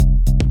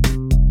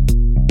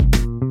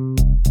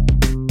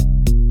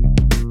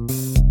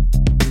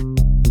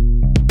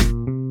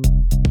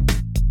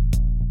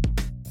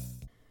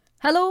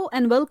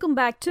and welcome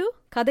back to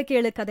கதை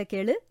கேளு கதை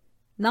கேளு.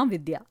 நான்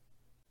வித்யா.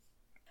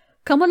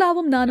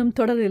 கமலாவும் நானும்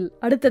தொடரில்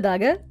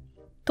அடுத்ததாக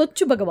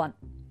தொச்சு பகவான்.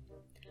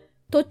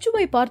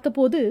 தொச்சுவை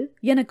பார்த்தபோது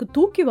எனக்கு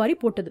தூக்கி வாரி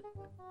போட்டது.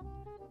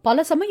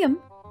 பல சமயம்,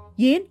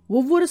 ஏன்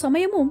ஒவ்வொரு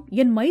சமயமும்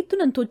என்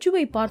மைத்துனன்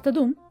தொச்சுவை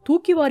பார்த்ததும்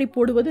தூக்கி வாரி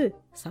போடுவது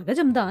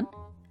சகஜம்தான்.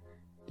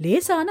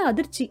 லேசான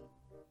அதிர்ச்சி,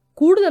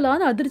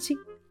 கூடுதலான அதிர்ச்சி,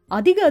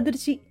 அதிக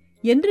அதிர்ச்சி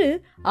என்று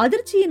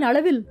அதிர்ச்சியின்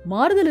அளவில்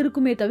மாறுதல்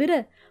இருக்குமே தவிர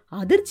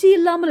அதிர்ச்சி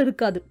இல்லாமல்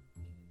இருக்காது.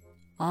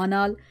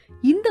 ஆனால்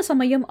இந்த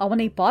சமயம்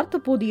அவனை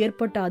பார்த்தபோது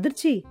ஏற்பட்ட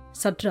அதிர்ச்சி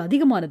சற்று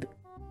அதிகமானது.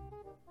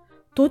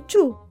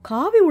 தொச்சு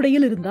காவி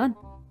உடையில் இருந்தான்.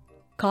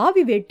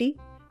 காவி வேட்டி,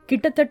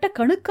 கிட்டத்தட்ட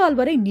கணுக்கால்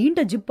வரை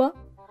நீண்ட ஜிப்பா.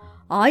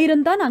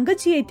 ஆயிரம்தான்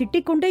அங்கச்சியை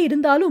திட்டிக்கொண்டே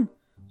இருந்தாலும்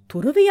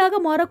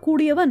துறவியாக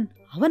மாறக்கூடியவன்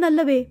அவன்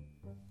அல்லவே.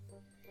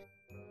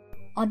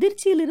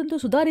 அதிர்ச்சியிலிருந்து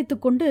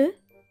சுதாரித்துக் கொண்டு,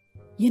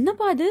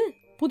 என்னப்பா இது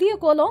புதிய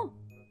கோலம்?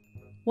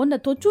 உன்னை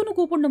தொச்சுன்னு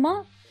கூப்பிடணுமா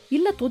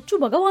இல்ல தொச்சு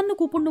பகவான்னு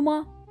கூப்பிடணுமா?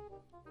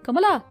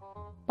 கமலா,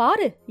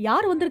 பாரு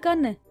யார்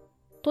வந்திருக்கான்னு.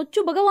 தொச்சு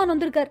பகவான்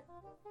வந்திருக்கார்.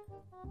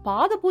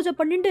 பாத பூஜை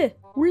பண்ணிண்டு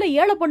உள்ள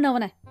ஏழை பண்ண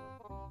அவன.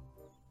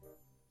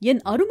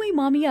 என் அருமை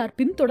மாமியார்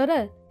பின்தொடர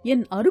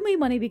என் அருமை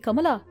மனைவி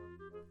கமலா,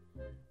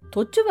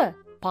 தொச்சுவ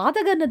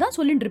பாதகன்னு தான்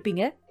சொல்லிட்டு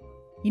இருப்பீங்க,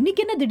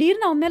 இன்னைக்கு என்ன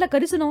திடீர்னு அவன் மேல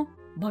கரிசனம்,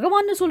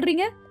 பகவான்னு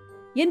சொல்றீங்க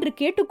என்று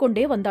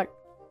கேட்டுக்கொண்டே வந்தாள்.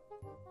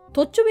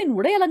 தொச்சுவின்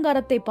உடை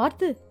அலங்காரத்தை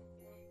பார்த்து,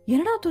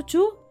 என்னடா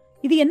தொச்சு,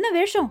 இது என்ன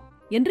வேஷம்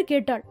என்று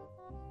கேட்டாள்.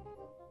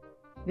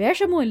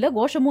 வேஷமும் இல்ல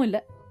கோஷமும் இல்ல,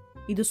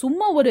 இது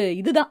சும்மா ஒரு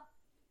இதுதான்.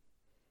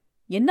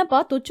 என்னப்பா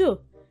தொச்சு,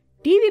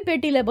 டிவி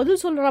பேட்டியில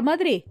பதில் சொல்ற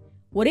மாதிரி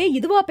ஒரே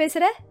இதுவா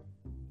பேசுற?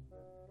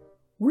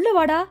 உள்ள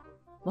வாடா,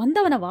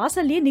 வந்தவன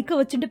வாசல்லையே நிக்க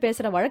வச்சுட்டு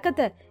பேசுற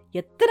வழக்கத்தை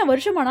எத்தனை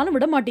வருஷமானாலும்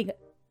விட மாட்டீங்க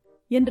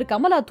என்று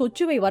கமலா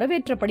தொச்சுவை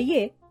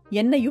வரவேற்றபடியே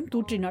என்னையும்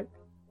தூற்றினாள்.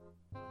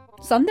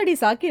 சந்தடி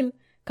சாக்கில்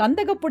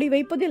கந்தகப்பொடி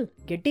வைப்பதில்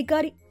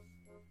கெட்டிக்காரி.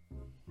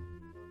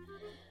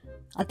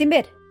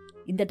 அத்திம்பேர்,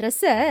 இந்த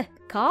ட்ரெஸ்ஸ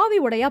காவி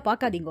உடையா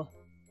பாக்காதீங்கோ,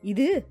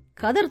 இது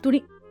கதர்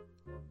துணி.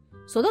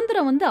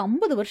 சுதந்திரம் வந்து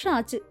 50 வருஷம்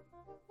ஆச்சு.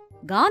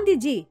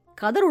 காந்திஜி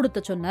கதர் உடுத்த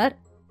சொன்னார்.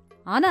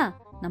 ஆனா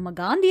நம்ம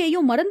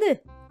காந்தியையும் மறந்து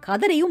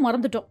கதரையும்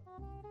மறந்துட்டோம்.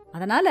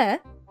 அதனால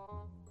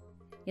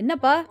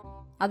என்னப்பா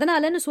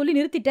அதனாலன்னு சொல்லி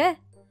நிறுத்திட்ட?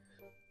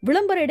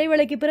 விளம்பர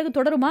இடைவேளைக்கு பிறகு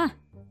தொடருமா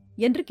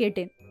என்று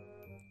கேட்டேன்.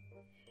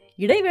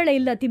 இடைவேளை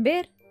இல்ல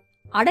திம்பேர்,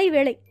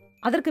 அடைவேளை.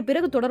 அதற்கு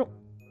பிறகு தொடரும்.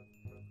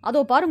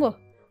 அதோ பாருங்கோ,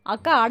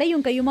 அக்கா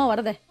அடையும் கையுமா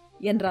வரத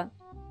என்றான்.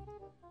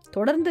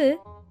 தொடர்ந்து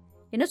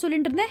என்ன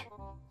சொல்லிட்டு இருந்தேன்?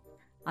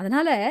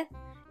 அதனால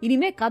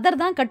இனிமே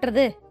கதர் தான்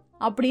கட்டுறது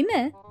அப்படின்னு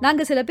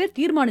நாங்க சில பேர்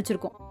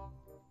தீர்மானிச்சிருக்கோம்.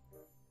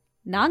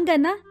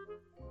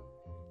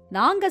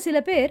 நாங்க சில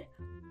பேர்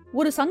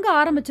ஒரு சங்கம்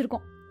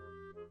ஆரம்பிச்சிருக்கோம்.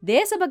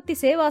 தேசபக்தி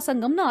சேவா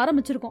சங்கம்னு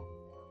ஆரம்பிச்சிருக்கோம்.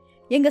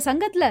 எங்க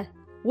சங்கத்துல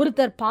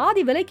ஒருத்தர்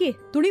பாதி விலைக்கு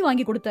துணி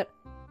வாங்கி கொடுத்தார்.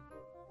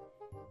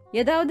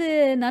 ஏதாவது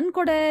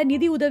நன்கொடை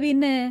நிதி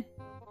உதவின்னு?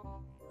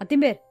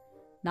 அத்திம்பேர்,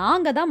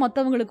 நாங்க தான்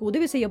மத்தவங்களுக்கு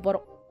உதவி செய்ய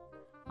போறோம்.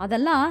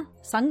 அதெல்லாம்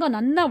சங்கம்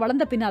நன்னா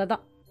வளர்ந்த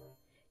பின்னாலதான்.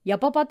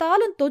 எப்ப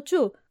பார்த்தாலும் தொச்சு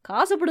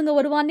காசு பிடுங்க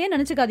வருவானே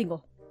நினைச்சுக்காதீங்கோ.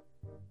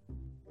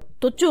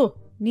 தொச்சு,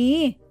 நீ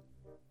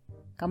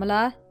கமலா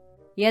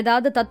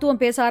ஏதாவது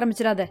தத்துவம் பேச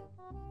ஆரம்பிச்சிடாத.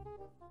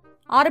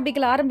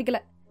 ஆரம்பிக்கல.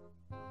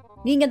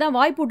 நீங்க தான்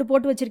வாய்ப்பூட்டு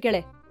போட்டு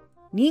வச்சிருக்கே,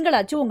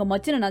 நீங்களாச்சு உங்க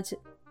மச்சினாச்சு.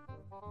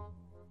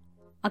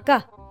 அக்கா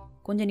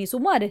கொஞ்சம் நீ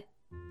சும்மா இரு.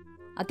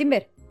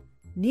 அத்திம்பேர்,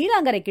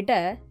 நீலாங்கரை கிட்ட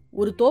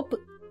ஒரு தோப்பு,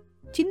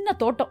 சின்ன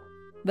தோட்டம்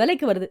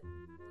விலைக்கு வருது.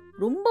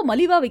 ரொம்ப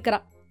மலிவா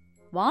விற்கிறான்.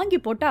 வாங்கி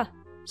போட்டா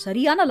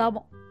சரியான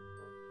லாபம்.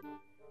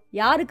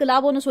 யாருக்கு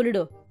லாபம்னு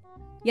சொல்லிடு.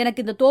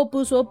 எனக்கு இந்த தோப்பு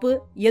சோப்பு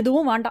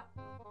எதுவும் வேண்டாம்.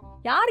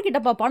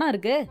 யாருக்கிட்டப்பா பணம்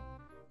இருக்கு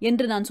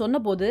என்று நான்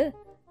சொன்னபோது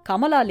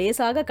கமலா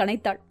லேசாக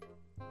கனைத்தாள்.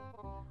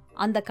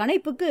 அந்த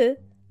கனைப்புக்கு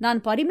நான்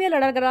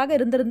பரிமேலழகராக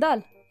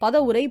இருந்திருந்தால்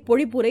பதவுரை,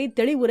 பொழிப்புரை,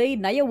 தெளிவுரை,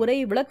 நய உரை,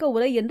 விளக்க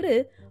உரை என்று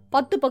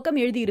 10 பக்கம்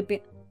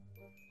எழுதியிருப்பேன்.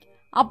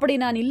 அப்படி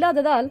நான்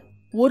இல்லாததால்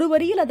ஒரு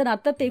வரியில் அதன்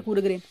அர்த்தத்தை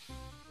கூறுகிறேன்.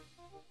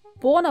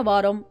 போன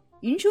வாரம்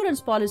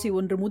இன்சூரன்ஸ் பாலிசி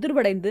ஒன்று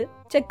முதிர்வடைந்து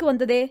செக்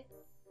வந்ததே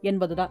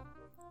என்பதுதான்.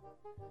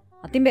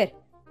 அத்திம்பேர்,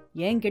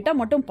 என்கிட்ட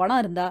மட்டும் பணம்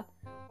இருந்தா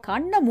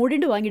கண்ணை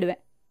மூடிண்டு வாங்கிடுவேன்.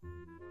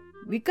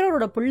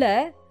 விக்ரரோட புள்ள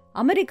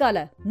அமெரிக்கால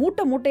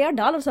மூட்டை மூட்டையா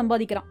டாலர்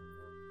சம்பாதிக்கிறான்.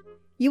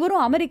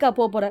 இவரும் அமெரிக்கா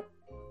போறார்.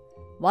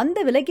 வந்த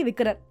விலைக்கு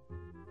விக்கிறார்.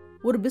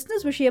 ஒரு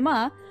பிசினஸ் விஷயமா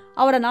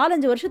அவரை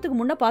 4-5 வருஷத்துக்கு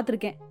முன்ன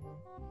பாத்திருக்கேன்.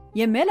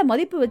 என் மேல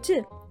மதிப்பு வச்சு,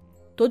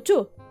 தொச்சு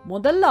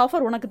முதல்ல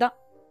ஆஃபர் உனக்கு தான்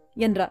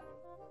என்றார்.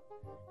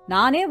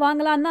 நானே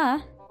வாங்கலான்னா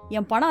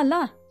என் பணம்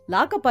எல்லாம்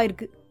லாக்கப்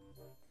ஆயிருக்கு.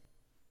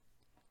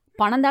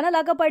 பணம் தானே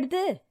லாக்கப்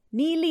ஆயிடுது,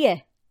 நீ இல்லையே,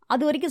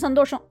 அது வரைக்கும்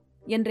சந்தோஷம்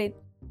என்றேன்.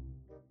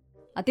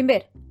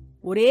 அத்திம்பேர்,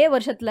 ஒரே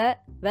வருஷத்துல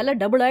விலை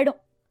டபுள் ஆயிடும்.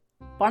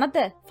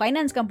 பணத்தை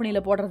ஃபைனான்ஸ்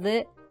கம்பெனியில போடுறது,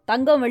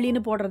 தங்கம்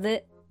வெள்ளின்னு போடுறது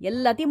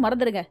எல்லாத்தையும்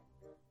மறந்துடுங்க.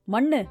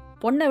 மண்ணு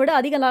பொண்ணை விட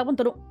அதிக லாபம்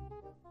தரும்.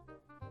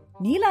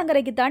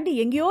 நீலாங்கரைக்கு தாண்டி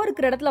எங்கேயோ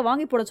இருக்கிற இடத்துல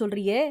வாங்கி போட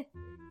சொல்றியே,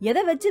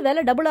 எதை வச்சு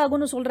விலை டபுள்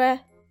ஆகும்னு சொல்ற?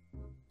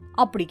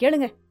 அப்படி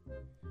கேளுங்க.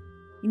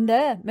 இந்த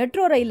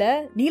மெட்ரோ ரயில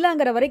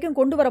நீலாங்கரை வரைக்கும்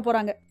கொண்டு வர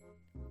போறாங்க.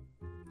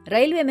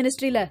 ரயில்வே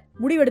மினிஸ்ட்ரியில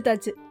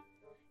முடிவெடுத்தாச்சு.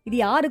 இது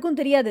யாருக்கும்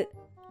தெரியாது.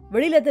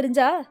 வெளியில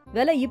தெரிஞ்சா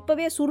விலை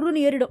இப்பவே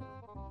சுருன்னு ஏறிடும்.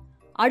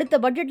 அடுத்த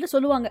பட்ஜெட்ல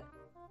சொல்லுவாங்க.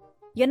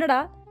 என்னடா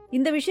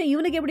இந்த விஷயம்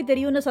இவனுக்கு எப்படி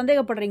தெரியும்னு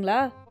சந்தேகப்படுறீங்களா?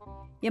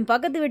 என்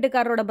பக்கத்து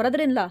வீட்டுக்காரரோட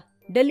பிரதர்-இன்-லா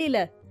டெல்லியில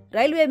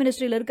ரயில்வே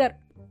மினிஸ்ட்ரியில இருக்கார்.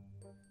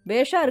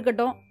 பேஷா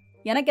இருக்கட்டும்,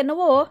 எனக்கு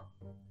என்னவோ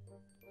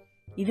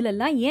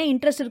இதுலெல்லாம் ஏன்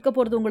இன்ட்ரெஸ்ட் இருக்க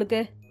போறது உங்களுக்கு?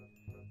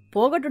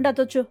 போகட்டும்டா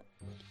தொச்சு.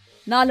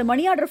 4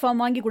 மணி ஆர்டர்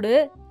ஃபார்ம் வாங்கி கொடு.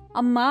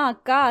 அம்மா,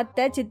 அக்கா,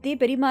 அத்தை, சித்தி,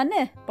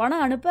 பெரியமான்னு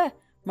பணம் அனுப்ப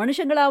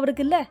மனுஷங்களா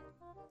அவருக்கு இல்ல?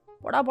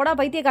 போடா போடா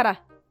பைத்தியக்காரா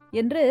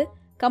என்று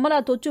கமலா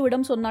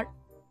தொச்சுவிடம் சொன்னாள்.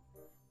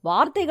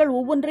 வார்த்தைகள்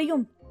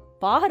ஒவ்வொன்றையும்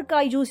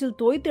பாகற்காய் ஜூஸில்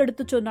தோய்த்து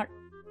எடுத்து சொன்னாள்.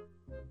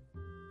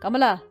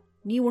 கமலா,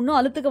 நீ ஒன்னும்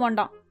அழுத்துக்க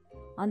வேண்டாம்.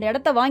 அந்த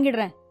இடத்த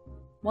வாங்கிடுறேன்.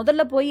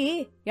 முதல்ல போய்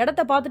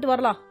இடத்த பார்த்துட்டு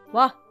வரலாம்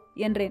வா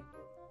என்றேன்.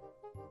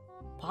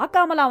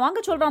 பார்க்காமலா வாங்க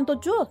சொல்றான்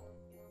தொச்சு?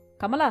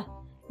 கமலா,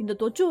 இந்த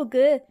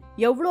தொச்சுவுக்கு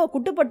எவ்வளோ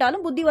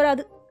குட்டுப்பட்டாலும் புத்தி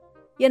வராது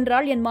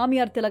என்றாள் என்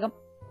மாமியார் திலகம்.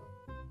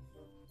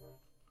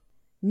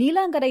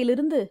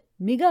 நீலாங்கரையிலிருந்து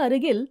மிக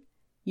அருகில்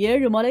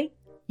 7 மலை,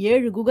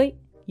 7 குகை,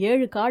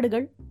 7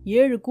 காடுகள்,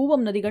 7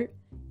 கூவம் நதிகள்,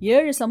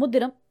 7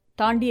 சமுத்திரம்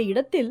தாண்டிய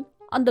இடத்தில்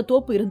அந்த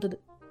தோப்பு இருந்தது.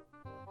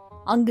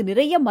 அங்கு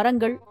நிறைய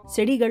மரங்கள்,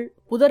 செடிகள்,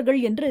 புதர்கள்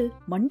என்று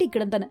மண்டி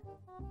கிடந்தன.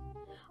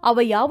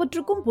 அவை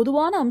யாவற்றுக்கும்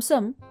பொதுவான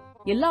அம்சம்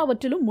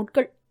எல்லாவற்றிலும்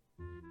முட்கள்.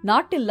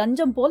 நாட்டில்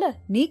லஞ்சம் போல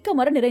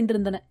நீக்கமர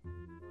நிறைந்திருந்தன.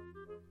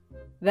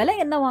 விலை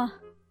என்னவா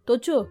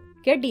தொச்சு,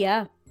 கேட்டியா?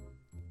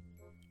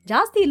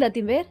 ஜாஸ்தி இல்ல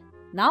திம்பேர்,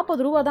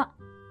 40 ரூபா தான்.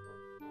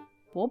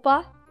 போப்பா,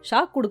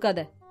 ஷாக் கொடுக்காத.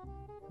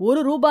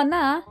 1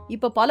 ரூபான்னா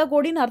இப்ப பல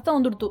கோடின்னு அர்த்தம்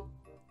வந்துடுத்து.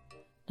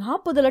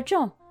 40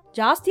 லட்சம்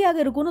ஜாஸ்தியாக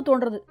இருக்கும்னு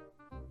தோன்றது.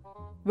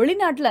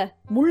 வெளிநாட்டுல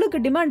முள்ளுக்கு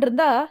டிமாண்ட்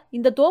இருந்தா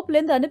இந்த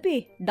தோப்புலேருந்து அனுப்பி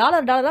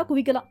டாலரா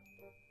குவிக்கலாம்.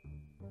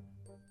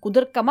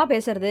 குதர்க்கமா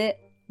பேசுறது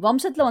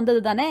வம்சத்துல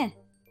வந்தது தானே.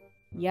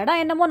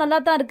 இடம் என்னமோ நல்லா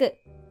தான் இருக்கு.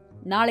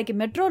 நாளைக்கு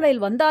மெட்ரோ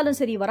ரயில் வந்தாலும்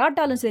சரி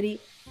வராட்டாலும் சரி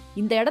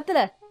இந்த இடத்துல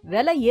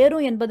விலை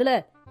ஏறும் என்பதுல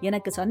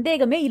எனக்கு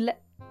சந்தேகமே இல்லை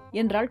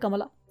என்றாள்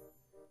கமலா.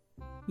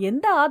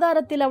 எந்த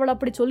ஆதாரத்தில் அவள்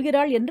அப்படி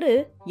சொல்கிறாள் என்று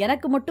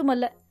எனக்கு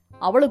மட்டுமல்ல,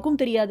 அவளுக்கும்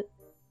தெரியாது.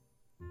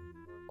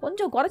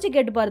 கொஞ்சம் குறைச்சி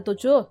கேட்டுப்பாரு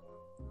தொச்சு.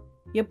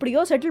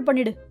 எப்படியோ செட்டில்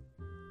பண்ணிடு.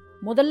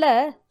 முதல்ல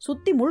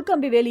சுத்தி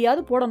முள்கம்பி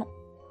வேலியாவது போடணும்.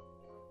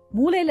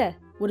 மூலையில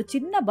ஒரு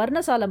சின்ன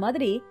பர்ணசாலை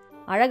மாதிரி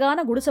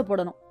அழகான குடிசை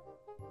போடணும்.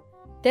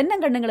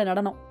 தென்னங்கண்ணுங்களை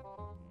நடணும்.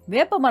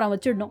 வேப்ப மரம்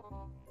வச்சிடணும்.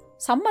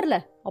 சம்மர்ல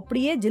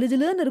அப்படியே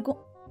ஜிலுஜிலுன்னு இருக்கும்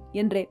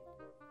என்றேன்.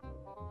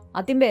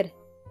 அத்திம்பேர்,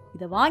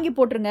 இதை வாங்கி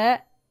போட்டுருங்க.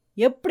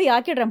 எப்படி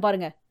ஆக்கிடுறேன்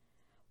பாருங்க.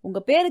 உங்க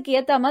பேருக்கு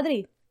ஏத்த மாதிரி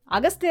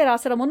அகஸ்தியர்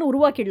ஆசிரமம்னு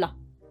உருவாக்கிடலாம்.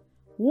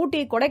 ஊட்டி,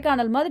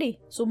 கொடைக்கானல் மாதிரி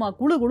சும்மா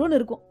குழு குழுன்னு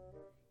இருக்கும்.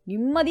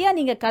 நிம்மதியா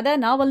நீங்க கதை,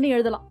 நாவல்னு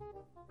எழுதலாம்.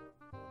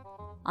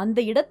 அந்த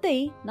இடத்தை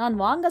நான்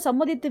வாங்க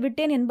சம்மதித்து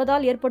விட்டேன்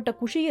என்பதால் ஏற்பட்ட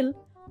குஷியில்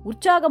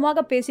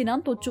உற்சாகமாக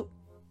பேசினான் தொச்சு.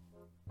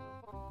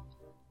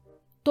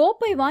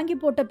 தோப்பை வாங்கி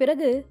போட்ட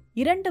பிறகு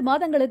 2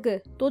 மாதங்களுக்கு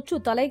தொச்சு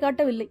தலை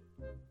காட்டவில்லை.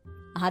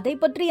 அதை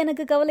பற்றி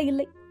எனக்கு கவலை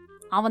இல்லை.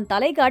 அவன்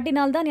தலை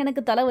காட்டினால்தான்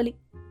எனக்கு தலைவலி.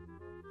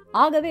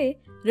 ஆகவே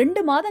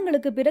 2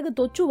 மாதங்களுக்கு பிறகு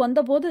தொச்சு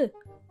வந்தபோது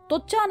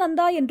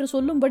தொச்சானந்தா என்று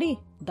சொல்லும்படி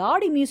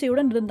தாடி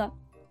மீசையுடன் இருந்தான்.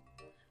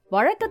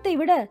 வழக்கத்தை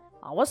விட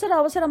அவசர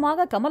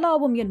அவசரமாக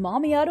கமலாவும் என்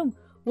மாமியாரும்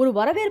ஒரு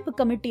வரவேற்பு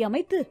கமிட்டி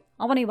அமைத்து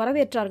அவனை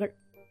வரவேற்றார்கள்.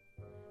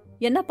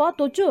 என்னப்பா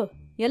தொச்சு,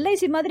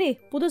 LIC மாதிரி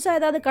புதுசா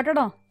ஏதாவது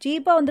கட்டடம்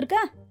சீப்பா வந்திருக்க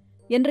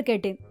என்று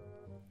கேட்டேன்.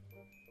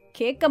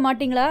 கேட்க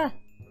மாட்டீங்களா?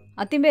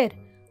 அத்திம்பேர்,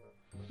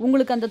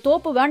 உங்களுக்கு அந்த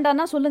தோப்பு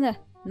வேண்டான்னா சொல்லுங்க,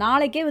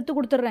 நாளைக்கே வித்து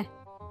கொடுத்துட்றேன்.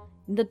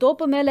 இந்த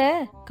தோப்பு மேல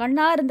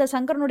கண்ணா இருந்த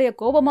சங்கரனுடைய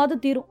கோபமாவது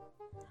தீரும்.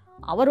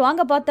 அவர்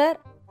வாங்க பார்த்தார்.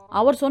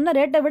 அவர் சொன்ன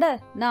ரேட்டை விட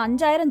நான்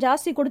 5000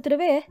 ஜாஸ்தி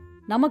கொடுத்துருவே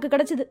நமக்கு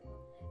கிடைச்சது.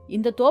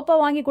 இந்த தோப்பை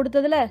வாங்கி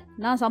கொடுத்ததுல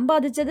நான்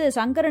சம்பாதிச்சது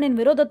சங்கரனின்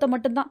விரோதத்தை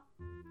மட்டும்தான்.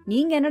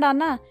 நீங்க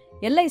என்னடான்னா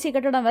LIC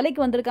கட்டடம்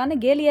விலைக்கு வந்திருக்கான்னு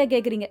கேலியா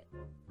கேக்குறீங்க.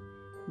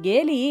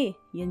 கேலி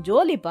என்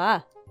ஜோலிப்பா,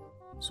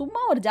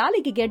 சும்மா ஒரு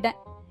ஜாலிக்கு கேட்டேன்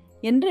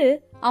என்று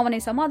அவனை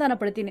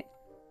சமாதானப்படுத்தினேன்.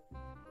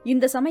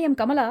 இந்த சமயம்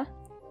கமலா,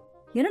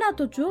 என்னடா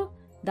தொச்சு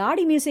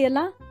தாடி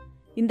மீசையெல்லாம்,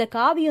 இந்த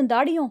காவியும்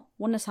தாடியும்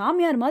உன்னை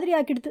சாமியார் மாதிரி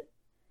ஆக்கிடுது.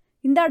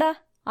 இந்தாடா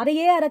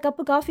அதையே 1/2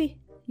 கப்பு காஃபி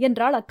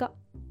என்றாள் அக்கா.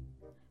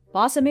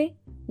 பாசமே,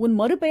 உன்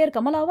மறுபெயர்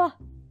கமலாவா?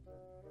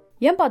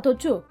 ஏன்பா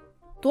தொச்சு,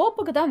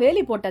 தோப்புக்கு தான்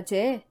வேலி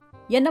போட்டாச்சே,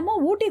 என்னமோ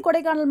ஊட்டி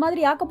கொடைக்கானல்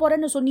மாதிரி ஆக்க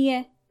போறேன்னு சொன்னியே,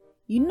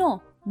 இன்னும்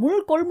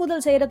முள்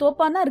கொள்முதல் செய்யற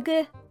தோப்பானா இருக்கு?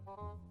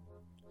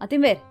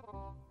 அத்திம்பேர்,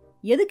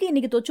 எதுக்கு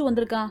இன்னைக்கு தொச்சு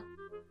வந்திருக்கான்?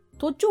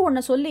 தொச்சு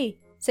உன்னை சொல்லி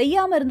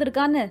செய்யாம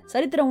இருந்திருக்கான்னு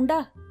சரித்திரம் உண்டா?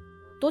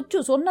 தொச்சு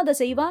சொன்னதை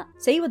செய்வான்,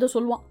 செய்வதை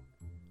சொல்வான்.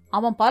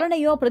 அவன்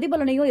பலனையோ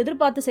பிரதிபலனையோ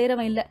எதிர்பார்த்து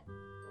செய்யறவன் இல்ல.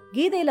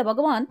 கீதையில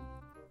பகவான்,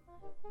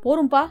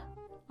 போரும்பா,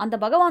 அந்த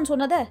பகவான்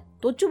சொன்னத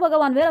தொச்சு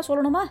பகவான் வேற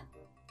சொல்லணுமா?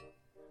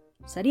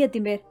 சரி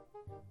அத்திம்பேர்,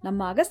 நம்ம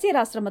அகஸ்தியர்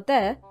ஆசிரமத்தை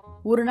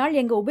ஒரு நாள்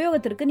எங்க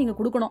உபயோகத்திற்கு நீங்க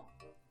கொடுக்கணும்.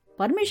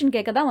 பர்மிஷன்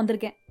கேட்க தான்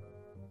வந்திருக்கேன்.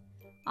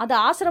 அது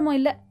ஆசிரமம்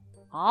இல்ல,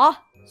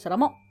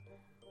 சிரமம்.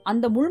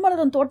 அந்த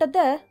முள்மலரும்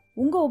தோட்டத்தை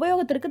உங்க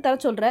உபயோகத்திற்கு தர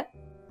சொல்ற.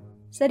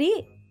 சரி,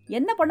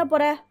 என்ன பண்ண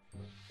போற?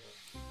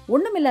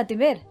 ஒண்ணுமில்ல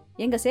அத்திம்பேர்,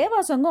 எங்க சேவா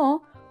சங்கம்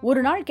ஒரு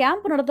நாள்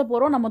கேம்ப் நடத்த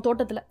போறோம் நம்ம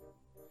தோட்டத்துல.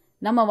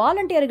 நம்ம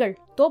வாலண்டியர்கள்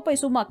தோப்பை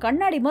சும்மா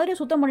கண்ணாடி மாதிரி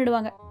சுத்தம்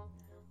பண்ணிடுவாங்க.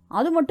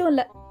 அது மட்டும்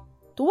இல்ல,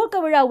 துவக்க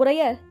விழா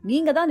உரைய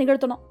நீங்க தான்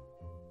நிகழ்த்தணும்.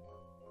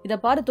 இத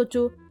பாரு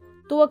தொச்சு,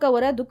 துவக்க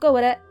உரை துக்க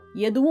உரை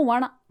எதுவும்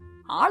வேணாம்,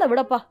 ஆளை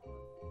விடப்பா.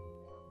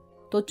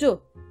 தொச்சு,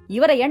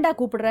 இவரை ஏண்டா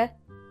கூப்பிடுற?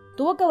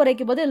 துவக்க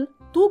உரைக்கு பதில்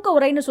தூக்க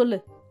உரைன்னு சொல்லு,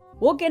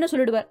 ஓகேன்னு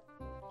சொல்லிடுவார்.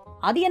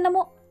 அது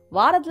என்னமோ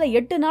வாரத்துல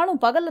 8 நாளும்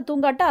பகல்ல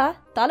தூங்காட்டா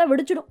தலை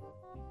வெடிச்சிடும்.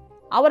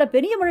 அவரை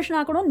பெரிய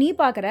மனுஷனாக்கணும் நீ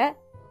பாக்குற,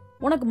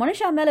 உனக்கு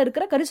மனுஷா மேல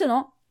இருக்கிற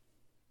கரிசனம்.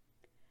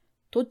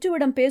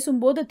 தொச்சுவிடம்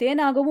பேசும்போது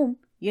தேனாகவும்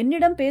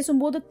என்னிடம்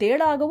பேசும்போது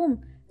தேளாகவும்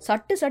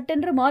சட்டு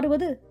சட்டென்று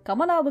மாறுவது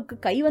கமலாவுக்கு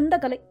கைவந்த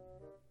கலை.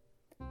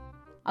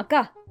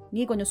 அக்கா,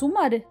 நீ கொஞ்சம்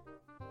சும்மா இரு.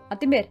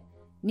 அத்திம்பேர்,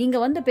 நீங்க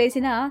வந்து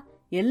பேசினா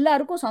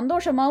எல்லாருக்கும்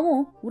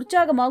சந்தோஷமாவும்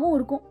உற்சாகமாகவும்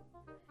இருக்கும்.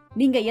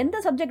 நீங்க எந்த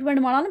சப்ஜெக்ட்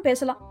வேணுமானாலும்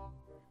பேசலாம்.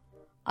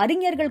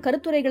 அறிஞர்கள்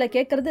கருத்துரைகளை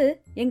கேட்கறது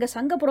எங்க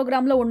சங்க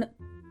புரோகிராம்ல ஒண்ணு.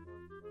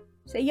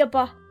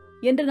 செய்யப்பா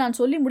என்று நான்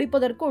சொல்லி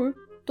முடிப்பதற்குள்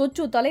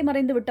தொச்சு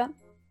தலைமறைந்து விட்டான்.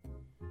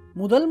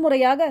 முதல்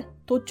முறையாக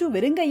தொச்சு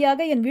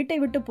வெறுங்கையாக என் வீட்டை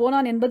விட்டு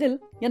போனான் என்பதில்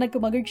எனக்கு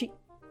மகிழ்ச்சி.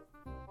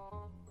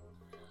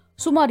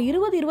 சுமார்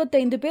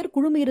 20-25 பேர்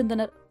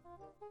குழுமியிருந்தனர்.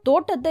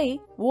 தோட்டத்தை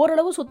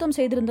ஓரளவு சுத்தம்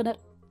செய்திருந்தனர்.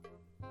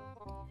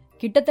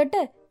 கிட்டத்தட்ட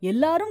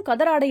எல்லாரும்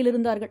கதராடையில்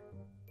இருந்தார்கள்.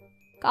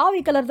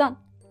 காவி கலர் தான்.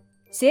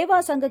 சேவா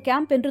சங்க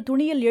கேம்ப் என்று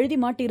துணியில் எழுதி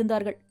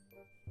மாட்டியிருந்தார்கள்.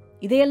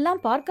 இதையெல்லாம்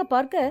பார்க்க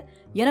பார்க்க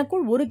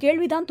எனக்குள் ஒரு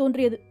கேள்விதான்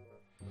தோன்றியது.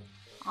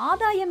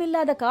 ஆதாயம்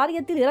இல்லாத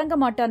காரியத்தில் இறங்க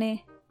மாட்டானே,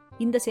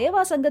 இந்த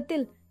சேவா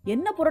சங்கத்தில்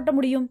என்ன புரட்ட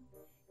முடியும்?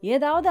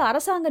 ஏதாவது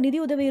அரசாங்க நிதி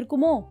உதவி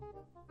இருக்குமோ?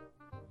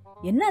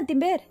 என்ன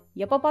அத்திம்பேர்,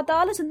 எப்ப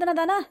பார்த்தாலும் சிந்தனை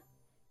தானா?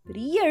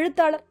 பெரிய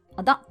எழுத்தாளர்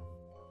அதான்.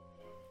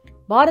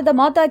 பாரத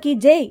மாதா கி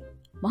ஜெய்,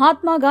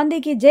 மகாத்மா காந்தி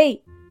கி ஜெய்,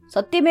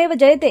 சத்தியமேவ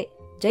ஜெயதே,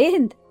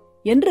 ஜெயஹிந்த்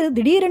என்று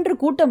திடீரென்று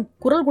கூட்டம்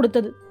குரல்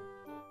கொடுத்தது.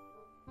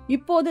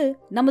 இப்போது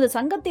நமது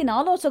சங்கத்தின்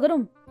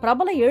ஆலோசகரும்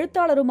பிரபல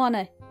எழுத்தாளருமான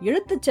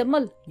எழுத்து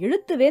செம்மல்,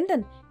 எழுத்து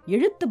வேந்தன்,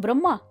 எழுத்து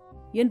பிரம்மா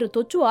என்று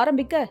தொச்சு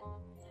ஆரம்பிக்க,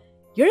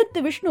 எழுத்து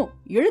விஷ்ணு,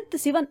 எழுத்து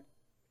சிவன்.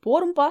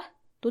 போரும்பா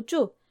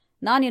தொச்சு,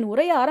 நான் என்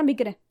உரைய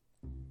ஆரம்பிக்கிறேன்.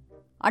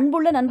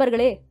 அன்புள்ள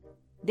நண்பர்களே,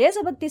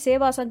 தேசபக்தி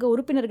சேவா சங்க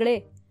உறுப்பினர்களே,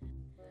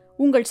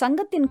 உங்கள்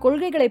சங்கத்தின்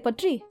கொள்கைகளை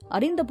பற்றி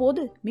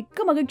அறிந்தபோது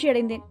மிக்க மகிழ்ச்சி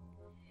அடைந்தேன்.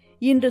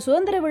 இன்று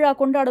சுதந்திர விழா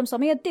கொண்டாடும்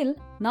சமயத்தில்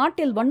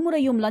நாட்டில்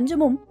வன்முறையும்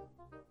லஞ்சமும்.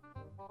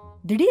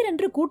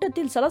 திடீரென்று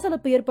கூட்டத்தில்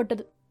சலசலப்பு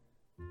ஏற்பட்டது.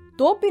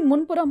 தோப்பின்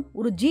முன்புறம்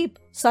ஒரு ஜீப்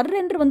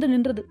சர்ரென்று வந்து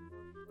நின்றது.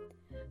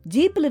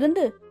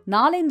 ஜீப்பிலிருந்து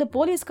 4-5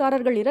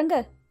 போலீஸ்காரர்கள் இறங்க,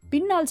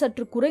 பின்னால்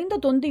சற்று குறைந்த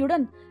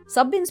தொந்தியுடன்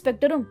சப்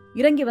இன்ஸ்பெக்டரும்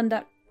இறங்கி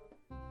வந்தார்.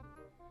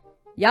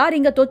 யார்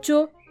இங்க தொச்சு?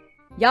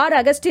 யார்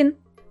அகஸ்டின்?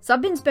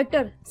 சப்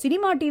இன்ஸ்பெக்டர்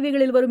சினிமா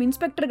டிவிகளில் வரும்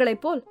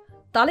இன்ஸ்பெக்டர்களைப் போல்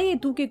தலையை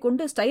தூக்கி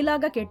கொண்டு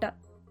ஸ்டைலாக கேட்டார்.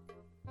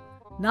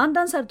 நான்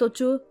தான் சார்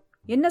தொச்சு.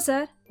 என்ன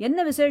சார், என்ன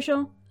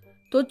விசேஷம்?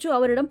 தொச்சு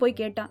அவரிடம் போய்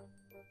கேட்டான்.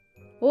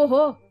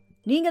 ஓஹோ,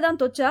 நீங்க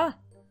தான் தொச்சா?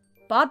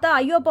 பார்த்தா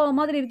ஐயோ பாவ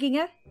மாதிரி இருக்கீங்க.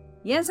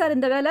 ஏன் சார்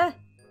இந்த வேலை?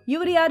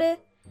 இவர் யாரு?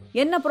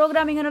 என்ன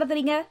புரோகிராமிங்க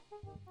நடத்துறீங்க?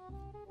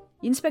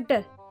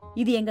 இன்ஸ்பெக்டர்,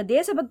 இது எங்க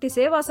தேசபக்தி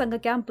சேவா சங்க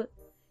கேம்ப்.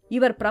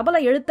 இவர் பிரபல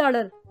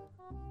எழுத்தாளர்.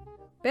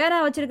 பேனா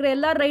வச்சிருக்கிற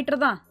எல்லாரும்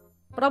ரைட்டர் தான்,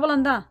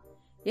 பிரபலம்தான்.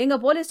 எங்க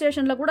போலீஸ்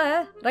ஸ்டேஷன்ல கூட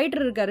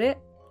ரைட்டர் இருக்காரு.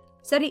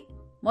 சரி,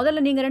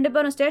 முதல்ல நீங்க 2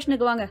 பேரும்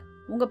ஸ்டேஷனுக்கு வாங்க,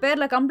 உங்க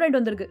பேர்ல கம்ப்ளைண்ட்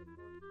வந்திருக்கு.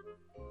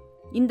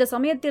 இந்த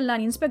சமயத்தில்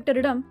நான்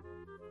இன்ஸ்பெக்டரிடம்,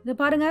 இதை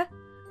பாருங்க,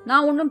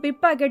 நான் ஒன்றும்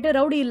பிப்பா கேட்டு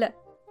ரவுடி இல்ல.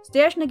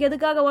 ஸ்டேஷனுக்கு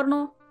எதுக்காக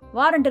வரணும்?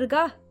 வாரண்ட்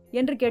இருக்கா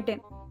என்று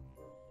கேட்டேன்.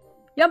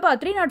 ஏன்பா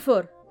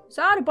 304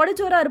 சார்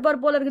படிச்சவரா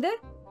இருப்பார் போல இருக்குது,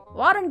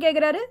 வாரண்ட்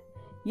கேட்கிறாரு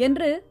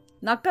என்று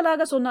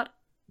நக்கலாக சொன்னார்.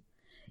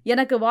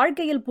 எனக்கு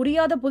வாழ்க்கையில்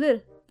புரியாத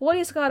புதிர்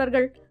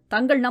போலீஸ்காரர்கள்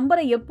தங்கள்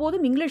நம்பரை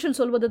எப்போதும் இங்கிலீஷில்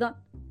சொல்வதுதான்.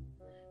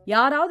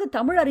 யாராவது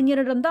தமிழ்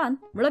அறிஞரிடம்தான்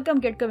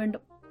விளக்கம் கேட்க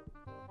வேண்டும்.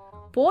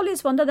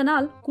 போலீஸ்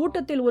வந்ததனால்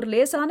கூட்டத்தில் ஒரு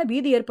லேசான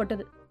பீதி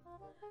ஏற்பட்டது.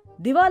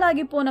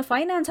 திவாலாகி போன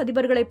ஃபைனான்ஸ்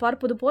அதிபர்களை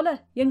பார்ப்பது போல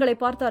எங்களை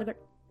பார்த்தார்கள்.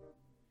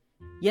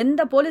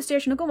 எந்த போலீஸ்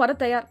ஸ்டேஷனுக்கும் வர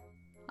தயார்.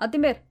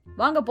 அத்திமேர்,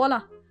 வாங்க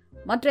போலாம்,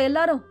 மற்ற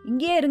எல்லாரும்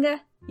இங்கேயே இருங்க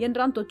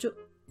என்றான் தொச்சு.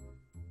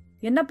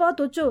 என்னப்பா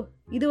தொச்சு,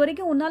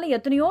 இதுவரைக்கும் உன்னால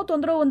எத்தனையோ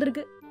தொந்தரவு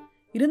வந்திருக்கு.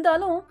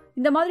 இருந்தாலும்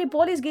இந்த மாதிரி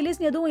போலீஸ்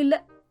கிலீஸ் எதுவும் இல்ல.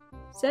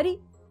 சரி.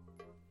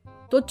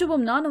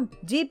 தொச்சுவும் நானும்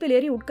ஜீப்பில்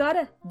ஏறி உட்கார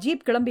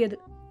ஜீப் கிளம்பியது.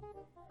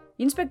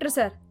 இன்ஸ்பெக்டர்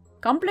சார்,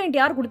 கம்ப்ளைண்ட்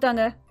யார்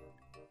கொடுத்தாங்க?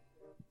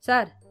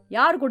 சார்,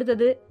 யார்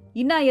கொடுத்தது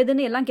இன்னா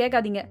எதுன்னு எல்லாம்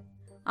கேட்காதீங்க,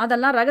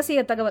 அதெல்லாம்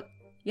ரகசிய தகவல்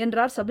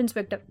என்றார் சப்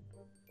இன்ஸ்பெக்டர்.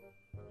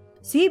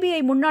 சிபிஐ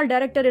முன்னாள்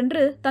டைரக்டர்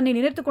என்று தன்னை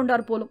நினைத்துக்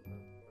கொண்டார் போலும்.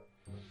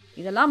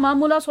 இதெல்லாம்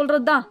மாமூலா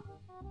சொல்றதுதான்.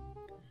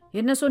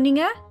 என்ன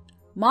சொன்னீங்க?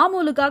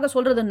 மாமூலுக்காக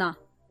சொல்றதுன்னா?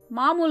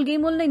 மாமூல்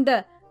கீமூல்னு இந்த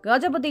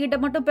கஜபதி கிட்ட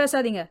மட்டும்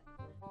பேசாதீங்க.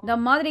 இந்த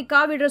மாதிரி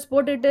காவி ட்ரெஸ்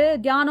போட்டுட்டு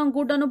தியானம்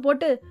கூட்டணும்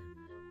போட்டு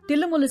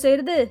தில்லுமுல்லு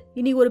செய்யறது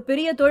இன்னைக்கு ஒரு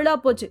பெரிய தொழிலா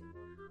போச்சு.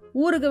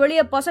 ஊருக்கு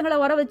வெளியே பசங்களை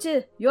வர வச்சு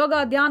யோகா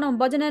தியானம்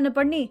பஜனைன்னு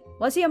பண்ணி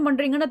வசியம்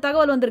பண்றீங்கன்னு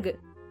தகவல் வந்திருக்கு.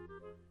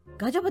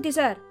 கஜபதி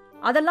சார்,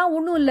 அதெல்லாம்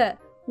ஒன்றும் இல்லை.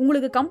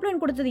 உங்களுக்கு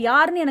கம்ப்ளைண்ட் கொடுத்தது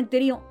யாருன்னு எனக்கு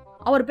தெரியும்.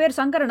 அவர் பேர்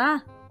சங்கரனா?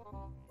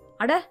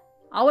 அட,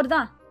 அவர்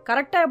தான்.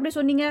 கரெக்டா எப்படி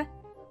சொன்னீங்க?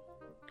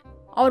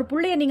 அவர்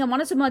புள்ளைய நீங்க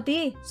மனசு மாத்தி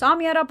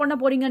சாமியாரா பண்ண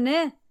போறீங்கன்னு.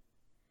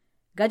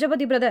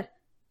 கஜபதி பிரதர்,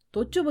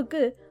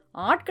 தொச்சுவுக்கு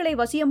ஆட்களை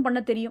வசியம் பண்ண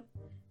தெரியும்.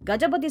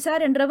 கஜபதி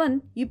சார் என்றவன்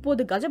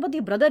இப்போது கஜபதி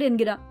பிரதர்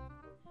என்கிறான்.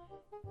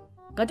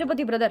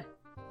 கஜபதி பிரதர்,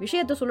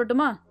 விஷயத்த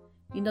சொல்லட்டுமா?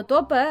 இந்த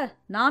தோப்பை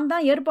நான்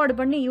தான் ஏற்பாடு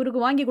பண்ணி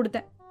இவருக்கு வாங்கி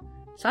கொடுத்தேன்.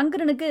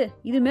 சங்கரனுக்கு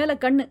இது மேல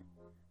கண்ணு.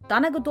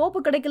 தனக்கு தோப்பு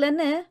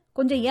கிடைக்கலன்னு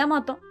கொஞ்சம்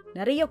ஏமாத்தம்,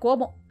 நிறைய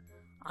கோபம்.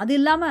 அது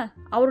இல்லாம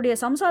அவருடைய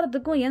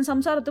சம்சாரத்துக்கும் என்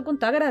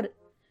சம்சாரத்துக்கும் தகராறு.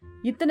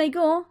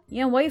 இத்தனைக்கும்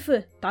என் ஒய்ஃபு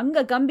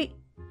தங்க கம்பி.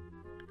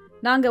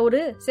 நாங்க ஒரு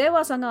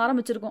சேவா சங்கம்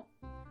ஆரம்பிச்சிருக்கோம்.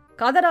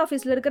 கதர்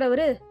ஆபீஸ்ல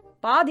இருக்கிறவரு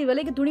பாதி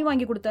விலைக்கு துணி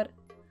வாங்கி கொடுத்தாரு.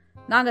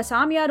 நாங்க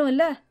சாமியாரும்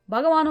இல்ல,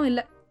 பகவானும் இல்ல,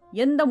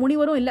 எந்த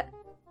முனிவரும் இல்ல.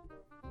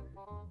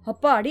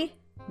 அப்பாடி,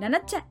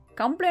 நினைச்சேன்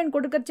கம்ப்ளைண்ட்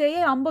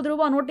கொடுக்கச்சேயே 50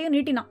 ரூபா நோட்டையும்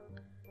நீட்டினான்.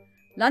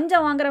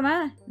 லஞ்சம்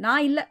வாங்குறவன்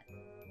நான் இல்ல,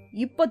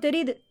 இப்போ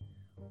தெரியுது.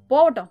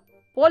 போகட்டும்,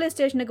 போலீஸ்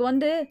ஸ்டேஷனுக்கு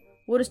வந்து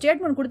ஒரு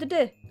ஸ்டேட்மெண்ட் கொடுத்துட்டு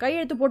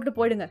கையெழுத்து போட்டுட்டு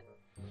போயிடுங்க.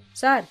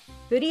 சார்,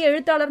 பெரிய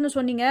எழுத்தாளர்னு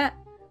சொன்னீங்க.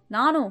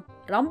 நானும்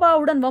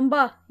ரம்பாவுடன்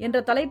வம்பா என்ற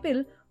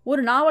தலைப்பில்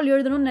ஒரு நாவல்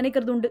எழுதணும்னு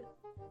நினைக்கிறது உண்டு.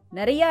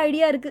 நிறைய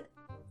ஐடியா இருக்கு,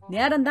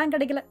 நேரம்தான்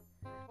கிடைக்கல.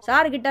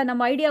 சார்கிட்ட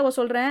நம்ம ஐடியாவை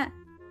சொல்றேன்,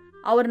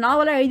 அவர்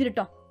நாவலா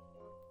எழுதிட்டோம்.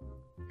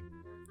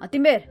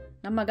 அத்திம்பேர்,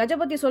 நம்ம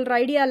கஜபதி சொல்ற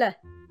ஐடியால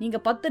நீங்க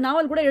 10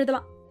 நாவல் கூட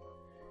எழுதலாம்.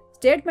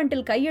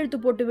 ஸ்டேட்மெண்ட்டில் கையெழுத்து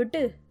போட்டு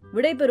விட்டு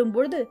விடை பெறும்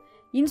பொழுது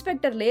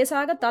இன்ஸ்பெக்டர்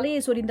லேசாக தலையை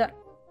சொரிந்தார்.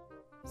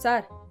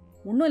 சார்,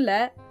 ஒன்றும் இல்லை,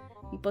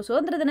 இப்போ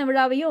சுதந்திர தின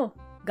விழாவையும்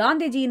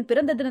காந்திஜியின்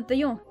பிறந்த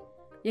தினத்தையும்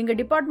எங்க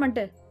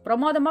டிபார்ட்மெண்ட்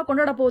பிரமாதமா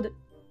கொண்டாட போகுது.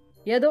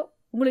 ஏதோ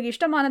உங்களுக்கு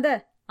இஷ்டமானத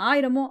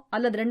 1000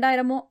 அல்லது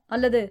 2000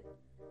 அல்லது...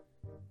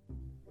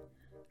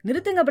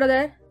 நிறுத்துங்க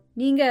பிரதர்,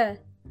 நீங்க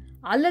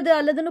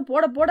அல்லதுன்னு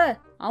போட போட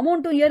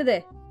அமௌண்ட்டும் ஏறுதே.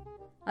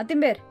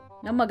 அத்திம்பேர்,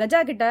 நம்ம கஜா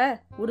கிட்ட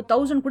ஒரு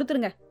 1000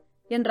 கொடுத்துருங்க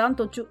என்றான்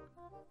தொச்சு.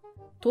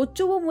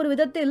 தொச்சுவும் ஒரு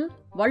விதத்தில்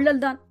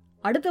வள்ளல் தான்,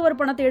 அடுத்தவர்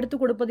பணத்தை எடுத்து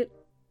கொடுப்பதில்.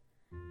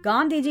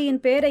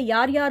 காந்திஜியின் பெயரை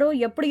யார் யாரோ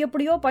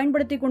எப்படியோ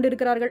பயன்படுத்தி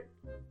கொண்டிருக்கிறார்கள்.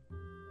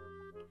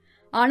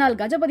 ஆனால்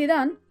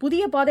கஜபதிதான்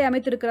புதிய பாதை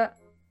அமைத்திருக்கிறார்.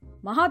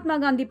 மகாத்மா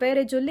காந்தி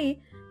பெயரை சொல்லி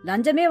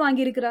லஞ்சமே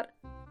வாங்கியிருக்கிறார்.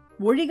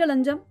 ஒழிக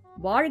லஞ்சம்,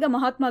 வாழ்க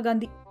மகாத்மா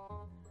காந்தி.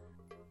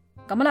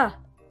 கமலா,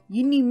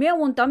 இனிமே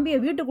உன் தம்பிய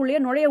வீட்டுக்குள்ளேயே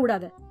நுழைய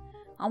விடாத.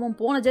 அவன்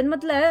போன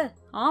ஜென்மத்துல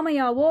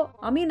ஆமையாவோ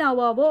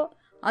அமீனாவாவோ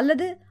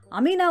அல்லது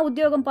அமீனா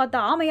உத்தியோகம்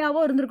பார்த்த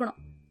ஆமையாவோ இருந்திருக்கணும்.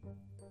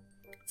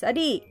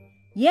 சரி,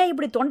 ஏன்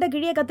இப்படி தொண்டை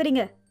கிழியே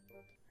கத்துறீங்க?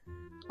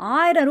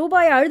 1000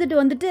 ரூபாயை அழுதுட்டு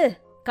வந்துட்டு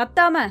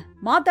கத்தாம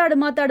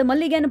மாத்தாடு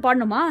மல்லிகைன்னு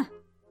பாடணுமா?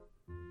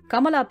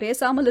 கமலா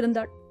பேசாமல்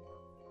இருந்தாள்.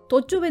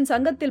 தொச்சுவின்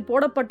சங்கத்தில்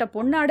போடப்பட்ட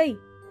பொன்னாடை,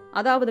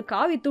 அதாவது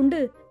காவி துண்டு,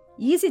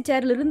 ஈசி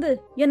சேரிலிருந்து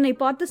என்னை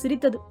பார்த்து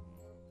சிரித்தது.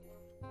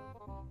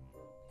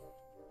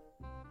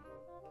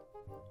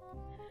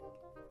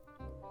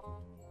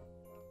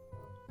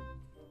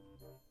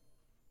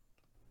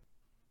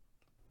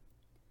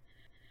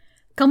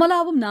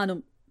 கமலாவும்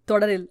நானும்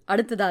தொடரில்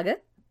அடுத்ததாக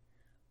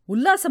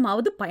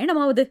உல்லாசமாவது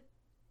பயணமாவது.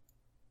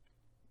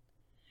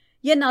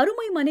 என்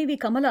அருமை மனைவி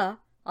கமலா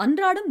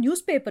அன்றாடம்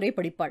நியூஸ் பேப்பரை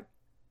படிப்பாள்.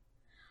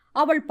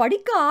 அவள்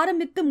படிக்க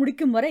ஆரம்பித்து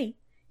முடிக்கும் வரை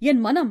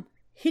என் மனம்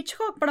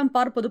ஹிச்காக் படம்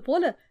பார்ப்பது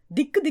போல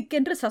திக்கு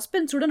திக்கென்று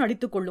சஸ்பென்ஸுடன்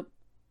அடித்துக் கொள்ளும்.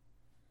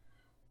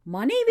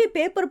 மனைவி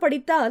பேப்பர்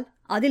படித்தால்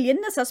அதில்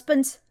என்ன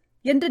சஸ்பென்ஸ்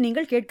என்று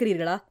நீங்கள்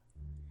கேட்கிறீர்களா?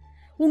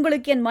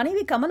 உங்களுக்கு என்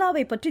மனைவி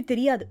கமலாவை பற்றி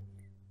தெரியாது.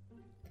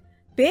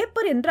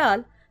 பேப்பர்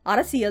என்றால்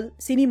அரசியல்,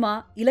 சினிமா,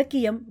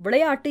 இலக்கியம்,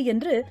 விளையாட்டு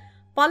என்று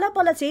பல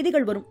பல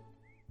செய்திகள் வரும்.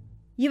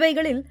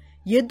 இவைகளில்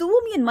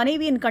எதுவும் என்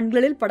மனைவியின்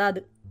கண்களில்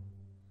படாது.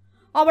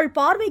 அவள்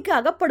பார்வைக்கு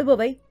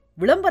அகப்படுபவை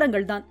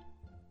விளம்பரங்கள்தான்.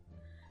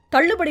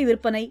 தள்ளுபடி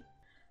விற்பனை,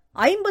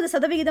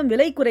 50%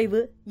 விலை குறைவு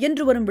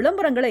என்று வரும்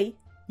விளம்பரங்களை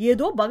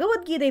ஏதோ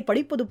பகவத்கீதை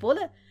படிப்பது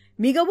போல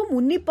மிகவும்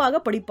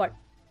உன்னிப்பாக படிப்பாள்.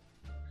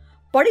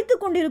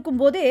 படித்துக்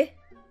கொண்டிருக்கும் போதே,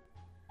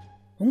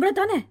 உங்களை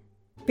தானே,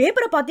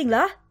 பேப்பரை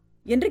பார்த்தீங்களா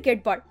என்று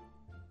கேட்பாள்.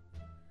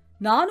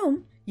 நானும்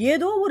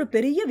ஏதோ ஒரு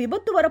பெரிய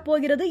விபத்து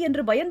வரப்போகிறது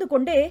என்று பயந்து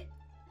கொண்டே,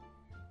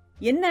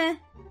 என்ன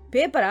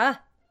பேப்பரா?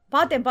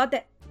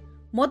 பார்த்தேன்,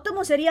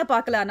 மொத்தமும் சரியா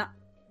பார்க்கலானா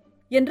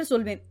என்று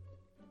சொல்வேன்.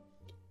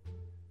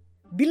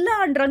 பில்லா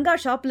அண்ட் ரங்கா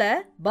ஷாப்ல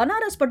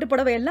பனாரஸ் பட்டு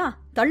புடவை எல்லாம்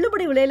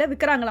தள்ளுபடி விலையில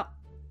விற்கிறாங்களாம்.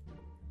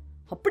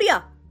 அப்படியா?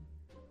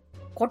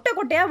 கொட்டை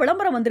கொட்டையா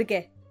விளம்பரம் வந்திருக்கே,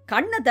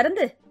 கண்ணை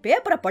திறந்து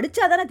பேப்பரை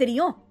படிச்சாதானே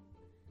தெரியும்.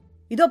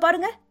 இதோ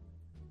பாருங்க.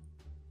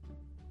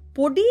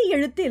 பொடி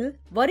எழுத்தில்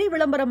வரி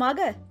விளம்பரமாக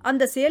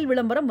அந்த சேல்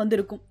விளம்பரம்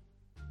வந்திருக்கும்.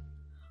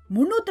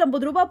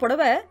 350 ரூபாய்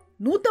புடவை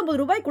 150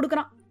 ரூபாய்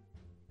கொடுக்கறான்,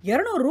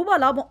 200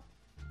 ரூபாய் லாபம்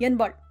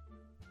என்பாள்.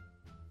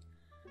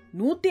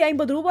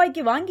 150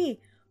 ரூபாய்க்கு வாங்கி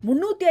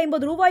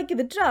 350 ரூபாய்க்கு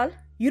விற்றால்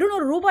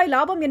 200 ரூபாய்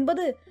லாபம்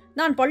என்பது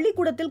நான்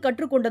பள்ளிக்கூடத்தில்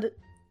கற்றுக்கொண்டது.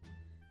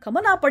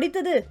 கமலா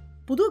படித்தது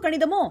புது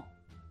கணிதமோ?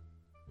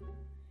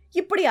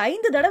 இப்படி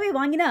 5 தடவை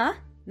வாங்கினா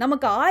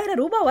நமக்கு 1000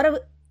 ரூபாய்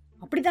வரவு,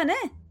 அப்படித்தானே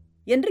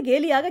என்று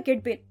கேலியாக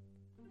கேட்பேன்.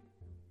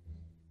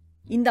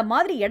 இந்த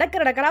மாதிரி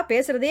எடக்கரடக்கரா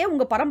பேசுறதே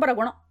உங்க பரம்பரை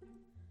குணம்.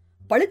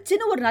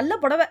 பளிச்சுன்னு ஒரு நல்ல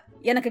புடவை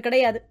எனக்கு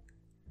கிடையாது.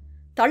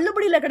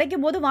 தள்ளுபடியில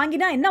கிடைக்கும் போது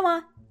வாங்கினா என்னவா,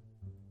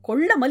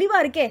 கொள்ள மலிவா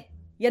இருக்கே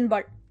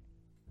என்பாள்.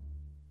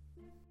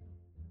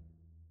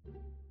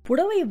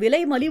 புடவை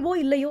விலை மலிவோ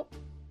இல்லையோ,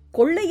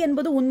 கொள்ளை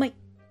என்பது உண்மை.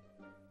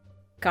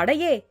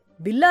 கடையே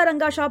பில்லா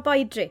ரங்கா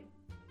ஷாப்பாயிற்றே.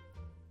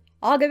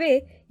 ஆகவே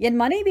என்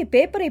மனைவி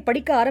பேப்பரை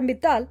படிக்க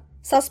ஆரம்பித்தால்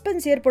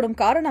சஸ்பென்ஸ் ஏற்படும்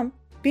காரணம்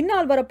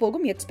பின்னால்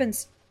வரப்போகும்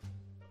எக்ஸ்பென்ஸ்.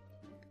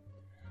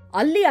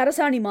 அல்லி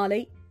அரசாணி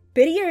மாலை,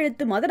 பெரிய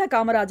எழுத்து மதன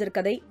காமராஜர்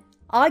கதை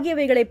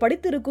ஆகியவைகளை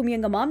படித்திருக்கும்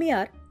எங்க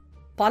மாமியார்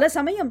பல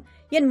சமயம்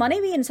என்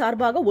மனைவியின்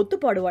சார்பாக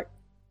ஒத்துப்பாடுவாள்.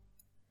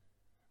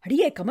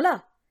 அடியே கமலா,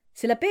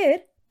 சில பேர்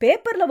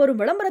பேப்பர்ல வரும்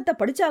விளம்பரத்தை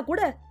படிச்சா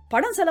கூட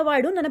பணம்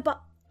செலவாயிடும் நினைப்பா.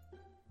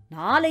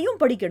 நாளையும்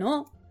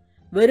படிக்கணும்,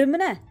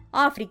 வெறுமன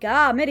ஆப்பிரிக்கா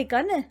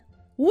அமெரிக்கான்னு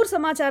ஊர்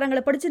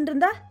சமாச்சாரங்களை படிச்சுட்டு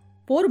இருந்தா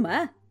போருமா?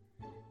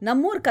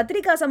 நம்மூர்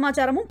கத்திரிக்காய்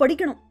சமாச்சாரமும்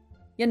படிக்கணும்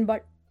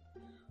என்பாள்.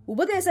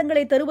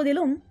 உபதேசங்களை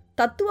தருவதிலும்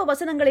தத்துவ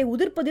வசனங்களை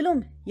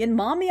உதிர்ப்பதிலும் என்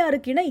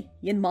மாமியாருக்கு இணை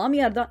என்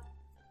மாமியார் தான்.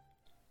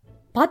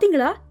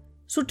 பாத்தீங்களா,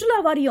 சுற்றுலா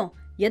வாரியம்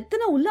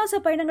எத்தனை உல்லாச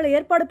பயணங்களை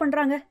ஏற்பாடு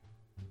பண்றாங்க?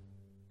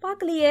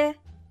 பாக்கலையே.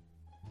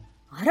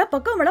 அரை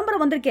பக்கம்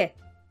விளம்பரம் வந்திருக்கே.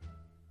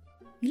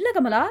 இல்ல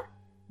கமலா,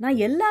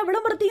 நான் எல்லா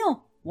விளம்பரத்தையும்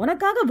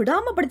உனக்காக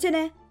விடாம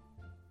படிச்சேனே.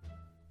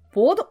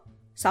 போதும்,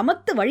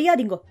 சமத்து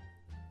வழியாதீங்கோ.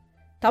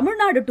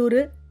 தமிழ்நாடு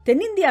டூரு,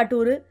 தென்னிந்தியா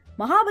டூரு,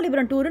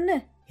 மகாபலிபுரம் டூருன்னு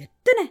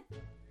எத்தனை.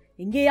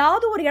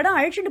 எங்கேயாவது ஒரு இடம்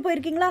அழைச்சிட்டு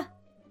போயிருக்கீங்களா?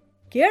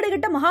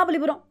 கேடுகிட்ட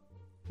மகாபலிபுரம்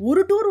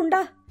ஒரு டூர்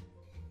உண்டா?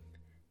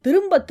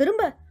 திரும்ப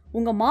திரும்ப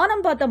உங்க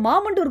மானம் பார்த்த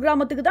மாமண்டூர்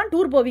கிராமத்துக்கு தான்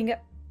டூர் போவீங்க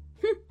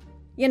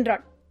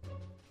என்றாள்.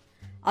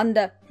 அந்த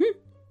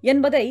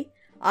என்பதை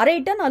அரை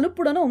டன்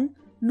அலுப்புடனும்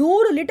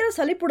 100 லிட்டர்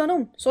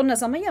சலிப்புடனும் சொன்ன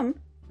சமயம்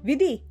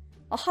விதி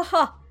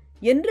அஹஹா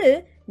என்று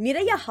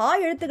நிறைய ஹா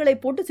எழுத்துக்களை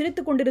போட்டு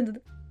சிரித்துக் கொண்டிருந்தது.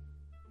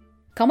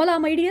 கமலா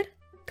மைடியர்,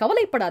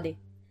 கவலைப்படாதே.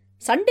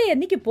 சண்டே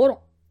அன்னைக்கு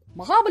போறோம்,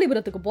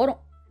 மகாபலிபுரத்துக்கு போறோம்.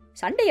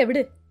 சண்டைய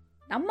விடு,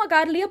 நம்ம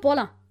கார்லயே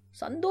போலாம்.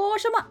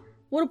 சந்தோஷமா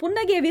ஒரு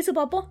புன்னகையை வீசு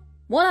பார்ப்போம்,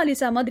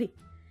 மோனாலிசா மாதிரி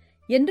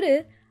என்று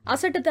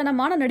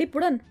அசட்டுத்தனமான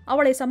நடிப்புடன்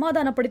அவளை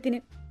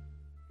சமாதானப்படுத்தினேன்.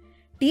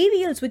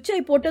 டிவியில் சுவிட்சை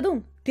போட்டதும்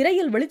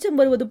திரையில் வெளிச்சம்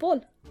வருவது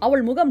போல்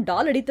அவள் முகம்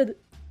டால் அடித்தது.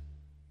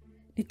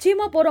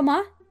 நிச்சயமா போறோமா?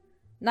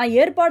 நான்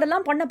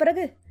ஏற்பாடெல்லாம் பண்ண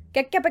பிறகு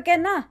கெக்க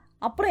பெக்கன்னா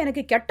அப்புறம்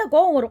எனக்கு கெட்ட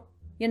கோபம் வரும்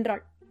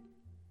என்றாள்.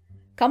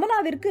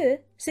 கமலாவிற்கு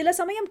சில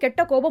சமயம்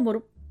கெட்ட கோபம்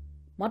வரும்,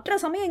 மற்ற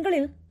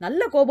சமயங்களில்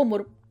நல்ல கோபம்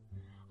வரும்.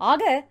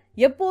 ஆக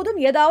எப்போதும்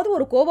ஏதாவது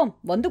ஒரு கோபம்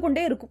வந்து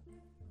கொண்டே இருக்கும்.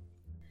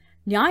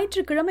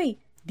 ஞாயிற்றுக்கிழமை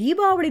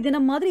தீபாவளி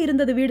தினம் மாதிரி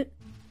இருந்தது வீடு.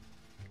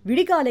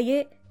 விடிகாலையே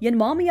என்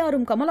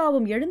மாமியாரும்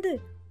கமலாவும் எழுந்து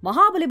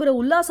மகாபலிபுர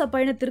உல்லாச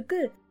பயணத்திற்கு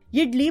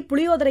இட்லி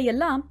புளியோதரை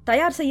எல்லாம்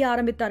தயார் செய்ய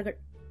ஆரம்பித்தார்கள்.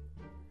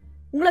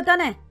 உங்களை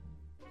தானே,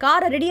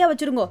 காரை ரெடியா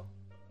வச்சிருங்கோ,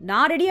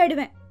 நான் ரெடி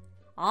ஆயிடுவேன்,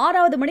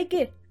 6வது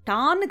மணிக்கு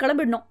டான்னு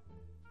கிளம்பிடணும்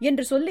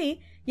என்று சொல்லி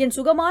என்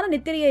சுகமான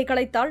நித்திரையை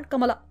கலைத்தாள்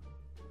கமலா.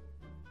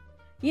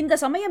 இந்த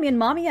சமயம்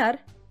என் மாமியார்,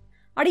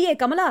 அடியே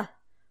கமலா,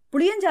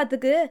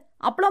 புளியஞ்சாத்துக்கு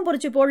அப்பளம்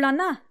பொரிச்சு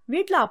போடலான்னா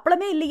வீட்டுல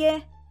அப்பளமே இல்லையே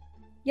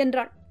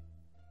என்றாள்.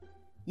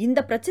 இந்த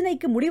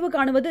பிரச்சனைக்கு முடிவு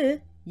காணுவது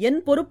என்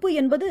பொறுப்பு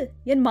என்பது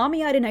என்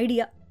மாமியாரின்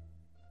ஐடியா.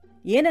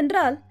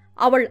 ஏனென்றால்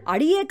அவள்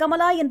அடியே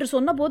கமலா என்று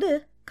சொன்னபோது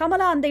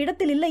கமலா அந்த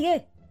இடத்தில் இல்லையே.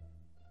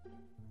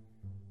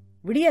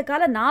 விடிய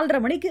கால 4:30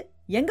 மணிக்கு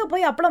எங்க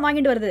போய் அப்பளம்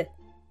வாங்கிட்டு வருது?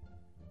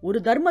 ஒரு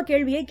தர்ம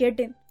கேள்வியை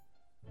கேட்டேன்.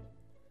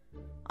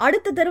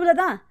 அடுத்த தெருவில்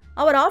தான்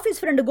அவர் ஆபீஸ்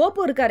ஃப்ரெண்டு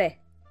கோபு இருக்காரே,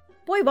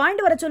 போய்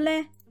வாங்கிட்டு வர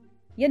சொல்லேன்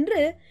என்று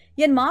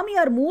என்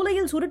மாமியார்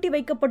மூலையில் சுருட்டி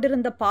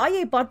வைக்கப்பட்டிருந்த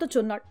பாயை பார்த்து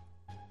சொன்னாள்.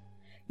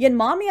 என்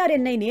மாமியார்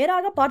என்னை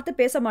நேராக பார்த்து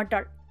பேச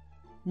மாட்டாள்.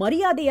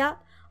 மரியாதையா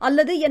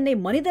அல்லது என்னை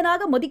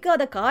மனிதனாக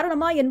மதிக்காத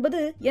காரணமா என்பது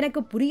எனக்கு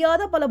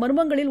புரியாத பல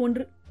மர்மங்களில்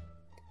ஒன்று.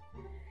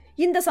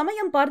 இந்த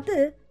சமயம் பார்த்து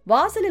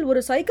வாசலில் ஒரு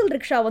சைக்கிள்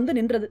ரிக்ஷா வந்து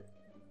நின்றது.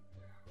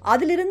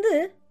 அதிலிருந்து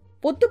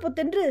பொத்து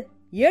பொத்தென்று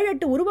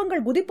 7-8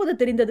 உருவங்கள் குதிப்பது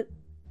தெரிந்தது.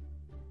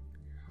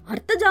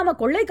 அர்த்தஜாம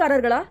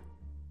கொள்ளைக்காரர்களா?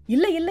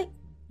 இல்லை இல்லை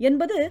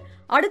என்பது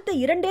அடுத்த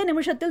 2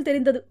 நிமிஷத்தில்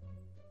தெரிந்தது.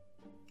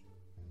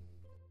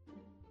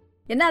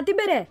 என்ன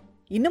அத்திம்பேரே,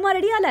 இன்னுமா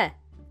ரெடியால?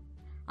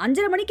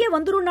 5:30 மணிக்கே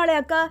வந்துரும் நாளே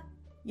அக்கா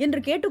என்று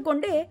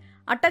கேட்டுக்கொண்டே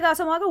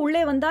அட்டகாசமாக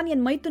உள்ளே வந்தான்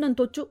என் மைத்துனன்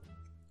தொச்சு.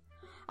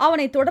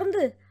 அவனை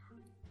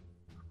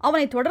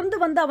தொடர்ந்து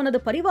வந்த அவனது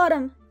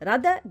பரிவாரம்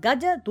ரத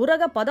கஜ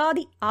துரக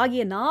பதாதி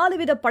ஆகிய 4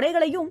 வித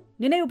படைகளையும்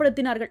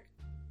நினைவுபடுத்தினார்கள்.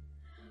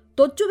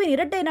 தொச்சுவின்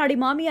இரட்டை நாடி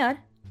மாமியார்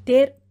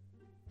தேர்,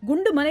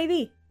 குண்டு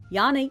மனைவி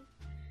யானை,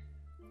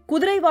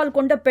 குதிரை வால்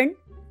கொண்ட பெண்,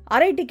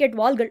 அரை டிக்கெட்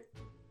வாள்கள்.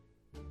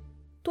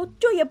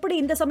 தொச்சு எப்படி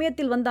இந்த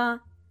சமயத்தில் வந்தான்?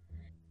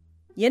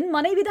 என்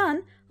மனைவிதான்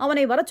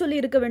அவனை வர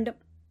சொல்லி இருக்க வேண்டும்.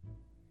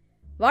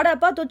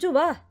 வாடாப்பா தொச்சு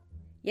வா,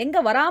 எங்க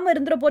வராம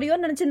இருந்துட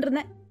போறியோன்னு நினைச்சிட்டு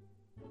இருந்தேன்.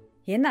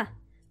 என்ன,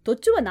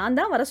 தொச்சுவை நான்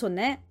தான் வர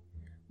சொன்னேன்.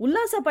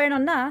 உல்லாச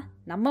பயணம்னா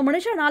நம்ம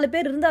மனுஷன் 4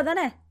 பேர் இருந்தா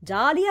தானே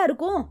ஜாலியா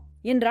இருக்கும்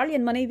என்றாள்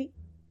என் மனைவி.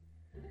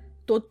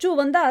 தொச்சு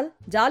வந்தால்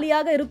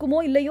ஜாலியாக இருக்குமோ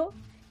இல்லையோ,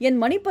 என்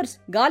மணிப்பர்ஸ்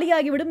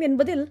காலியாகிவிடும்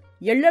என்பதில்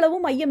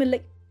எள்ளளவும்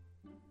ஐயமில்லை.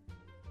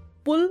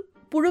 புல்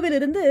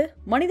புழுவிலிருந்து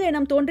மனித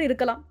இனம் தோன்றி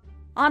இருக்கலாம்,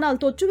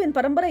 ஆனால் தொச்சுவின்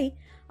பரம்பரை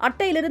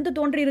அட்டையிலிருந்து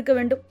தோன்றியிருக்க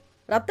வேண்டும்.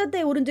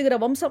 ரத்தத்தை உறிஞ்சுகிற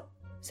வம்சம்,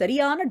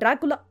 சரியான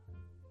டிராக்குலா.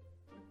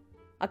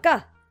 அக்கா,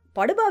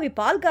 படுபாவி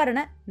பால்காரன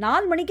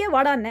 4 மணிக்கே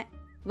வாடான்னேன்,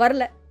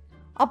 வரல.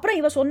 அப்புறம்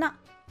இவ சொன்னா,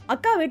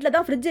 அக்கா வீட்டில்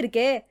தான் ஃப்ரிட்ஜ்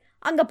இருக்கே,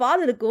 அங்க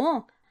பால் இருக்கும்,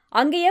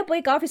 அங்கேயே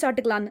போய் காஃபி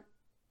சாப்பிட்டுக்கலான்னு.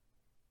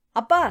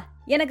 அப்பா,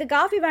 எனக்கு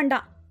காஃபி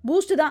வேண்டாம்,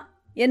 பூஸ்ட் தான்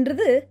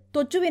என்றது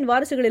தொச்சுவின்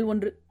வாரிசுகளில்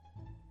ஒன்று.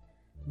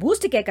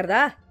 பூஸ்ட்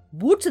கேட்கறதா?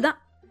 பூட்ஸ் தான்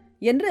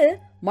என்று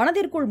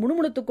மனதிற்குள்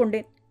முணுமுணுத்துக்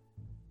கொண்டேன்.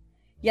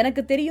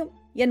 எனக்கு தெரியும்,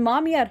 என்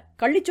மாமியார்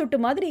கள்ளிச்சொட்டு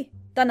மாதிரி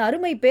தன்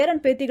அருமை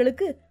பேரன்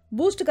பேத்திகளுக்கு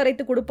பூஸ்ட்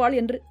கரைத்து கொடுப்பாள்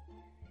என்று.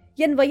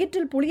 என்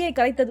வயிற்றில் புளியை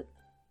கரைத்தது.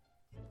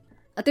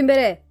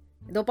 அத்திம்பேரே,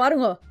 இதோ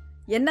பாருங்க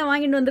என்ன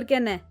வாங்கிட்டு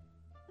வந்திருக்கேன்.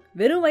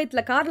 வெறும்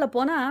வயிற்றுல கார்ல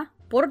போனா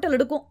புரட்டல்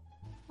எடுக்கும்,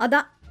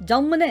 அதான்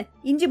ஜம்முன்னு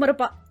இஞ்சி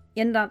மரப்பா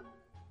என்றான்.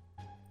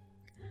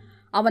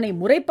 அவனை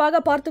முறைப்பாக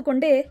பார்த்து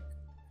கொண்டே,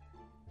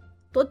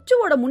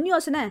 தொச்சுவோட முன்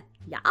யோசனை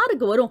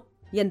யாருக்கு வரும்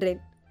என்றேன்.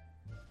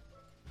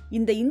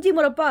 இந்த இஞ்சி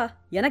முரப்பா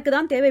எனக்கு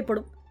தான்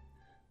தேவைப்படும்.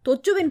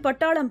 தொச்சுவின்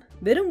பட்டாளம்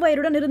வெறும்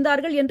வயருடன்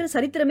இருந்தார்கள் என்று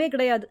சரித்திரமே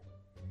கிடையாது.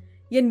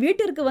 என்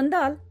வீட்டிற்கு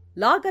வந்தால்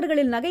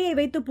லாக்கர்களில் நகையை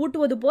வைத்து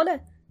பூட்டுவது போல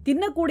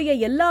தின்னக்கூடிய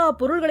எல்லா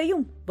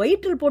பொருள்களையும்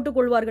வயிற்றில் போட்டுக்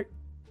கொள்வார்கள்.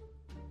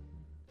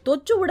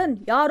 தொச்சுவுடன்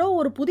யாரோ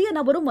ஒரு புதிய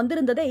நபரும்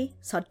வந்திருந்ததை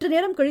சற்று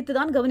நேரம்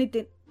கழித்துதான்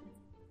கவனித்தேன்.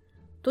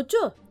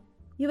 தொச்சு,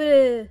 இவரு...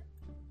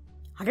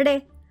 அடடே,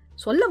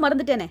 சொல்ல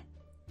மறந்துட்டேனே,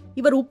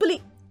 இவர் உப்பிலி.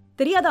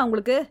 தெரியாதா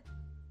உங்களுக்கு?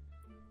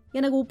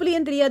 எனக்கு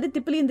உப்பிலியும் தெரியாது,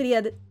 திப்பிலியும்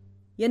தெரியாது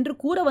என்று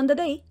கூற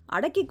வந்ததை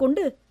அடக்கி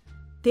கொண்டு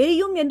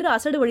தெரியும் என்று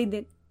அசடு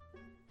வழிந்தேன்.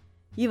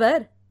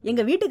 இவர்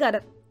எங்க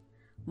வீட்டுக்காரர்.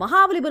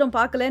 மகாபலிபுரம்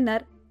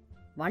பார்க்கலன்னார்.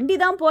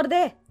 வண்டிதான்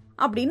போறதே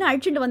அப்படின்னு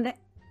அழிச்சுட்டு வந்தேன்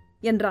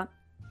என்றான்.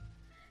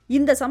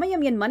 இந்த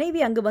சமயம் என் மனைவி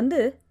அங்கு வந்து,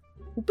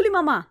 உப்பிலி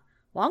மாமா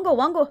வாங்கோ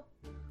வாங்கோ,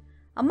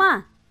 அம்மா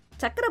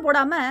சக்கரை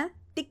போடாம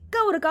திக்கா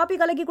ஒரு காப்பி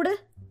கலக்கி கொடு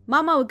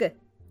மாமாவுக்கு.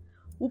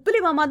 உப்பிலி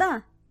மாமா தான்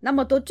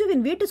நம்ம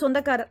தொச்சுவின் வீட்டு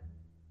சொந்தக்காரர்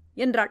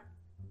என்றாள்.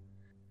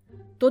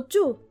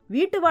 தொச்சு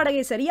வீட்டு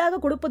வாடகை சரியாக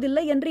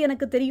கொடுப்பதில்லை என்று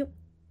எனக்கு தெரியும்.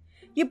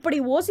 இப்படி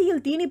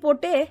ஓசியில் தீனி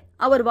போட்டே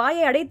அவர்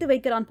வாயை அடைத்து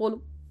வைக்கிறான்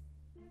போலும்.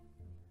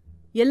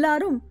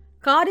 எல்லாரும்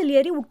காரில்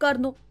ஏறி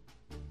உட்கார்ந்தோம்.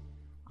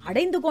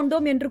 அடைந்து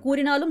கொண்டோம் என்று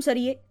கூறினாலும்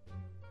சரியே.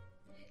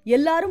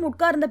 எல்லாரும்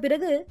உட்கார்ந்த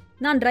பிறகு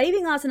நான்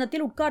டிரைவிங்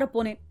ஆசனத்தில் உட்காரப்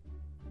போனேன்.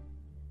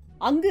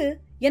 அங்கு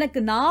எனக்கு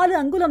 4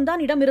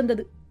 அங்குலம்தான் இடம்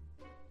இருந்தது.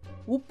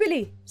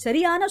 உப்பிலி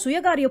சரியான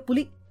சுயகாரிய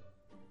புலி.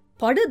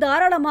 படு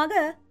தாராளமாக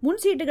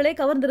முன் சீட்டுகளை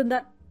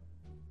கவர்ந்திருந்தார்.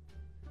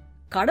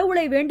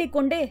 கடவுளை வேண்டிக்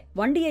கொண்டே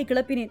வண்டியை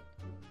கிளப்பினேன்.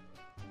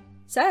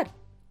 சார்,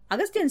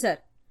 அகஸ்டியன் சார்,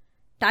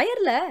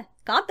 டயர்ல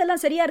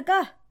காத்தெல்லாம் சரியா இருக்கா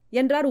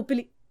என்றார்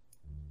உப்பிலி.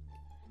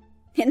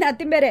 என்ன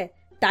அத்திம்பேரே,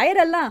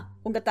 டயர் எல்லாம்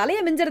உங்க தலைய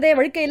மிஞ்சறதே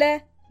வழுக்கையில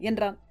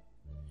என்றான்.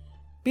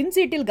 பின்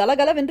சீட்டில்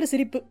கலகலவென்று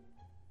சிரிப்பு.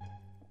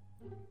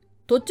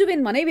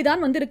 தொச்சுவின்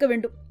மனைவிதான் வந்திருக்க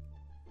வேண்டும்.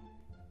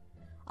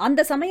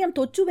 அந்த சமயம்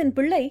தொச்சுவின்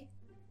பிள்ளை,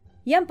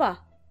 ஏன்பா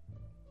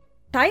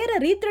டயரை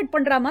ரீத்ரெட்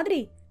பண்ற மாதிரி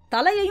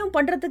தலையையும்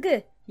பண்றதுக்கு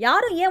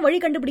யாரும் ஏன் வழி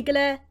கண்டுபிடிக்கல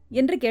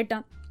என்று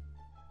கேட்டான்.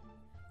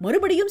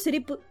 மறுபடியும்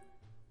சிரிப்பு.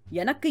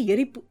 எனக்கு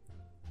எரிப்பு.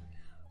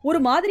 ஒரு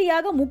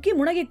மாதிரியாக முக்கி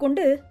முனகிக்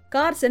கொண்டு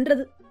கார்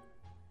சென்றது.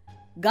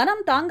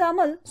 கனம்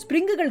தாங்காமல்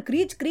ஸ்பிரிங்குகள்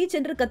கிரீச் கிரீச்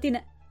என்று கத்தின.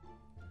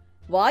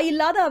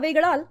 வாயில்லாத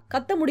அவைகளால்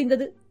கத்த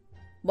முடிந்தது.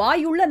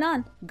 வாயுள்ள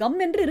நான் கம்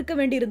என்று இருக்க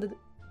வேண்டியிருந்தது.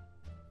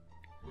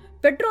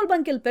 பெட்ரோல்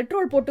பங்கில்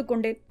பெட்ரோல்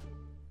போட்டுக்கொண்டேன்.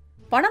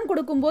 பணம்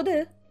கொடுக்கும்போது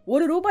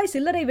 1 ரூபாய்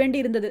சில்லறை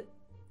வேண்டியிருந்தது.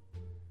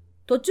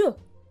 தொச்சு,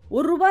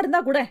 1 ரூபாய் இருந்தா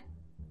கூட.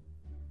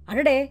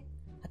 அடடே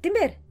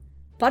அத்திம்பேர்,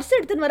 பர்ஸ்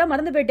எடுத்துன்னு வர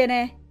மறந்து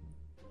போயிட்டேனே.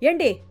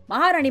 ஏண்டி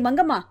மகாராணி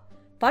மங்கம்மா,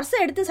 பர்ஸை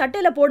எடுத்து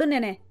சட்டையில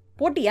போடுன்னேனே,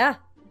 போட்டியா?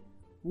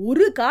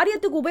 ஒரு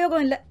காரியத்துக்கு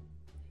உபயோகம் இல்லை.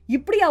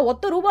 இப்படியா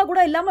 1 ரூபா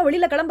கூட இல்லாம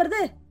வெளியில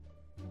கிளம்புறது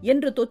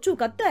என்று தொச்சு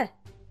கத்த,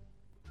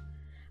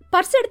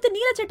 பர்ஸ் எடுத்து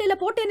நீல சட்டையில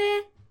போட்டேனே.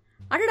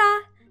 அடடா,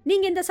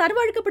 நீங்க இந்த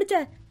சர்வழுக்கு பிடிச்ச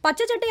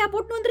பச்சை சட்டையா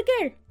போட்டு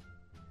வந்திருக்கேள்.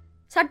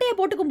 சட்டையை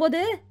போட்டுக்கும் போது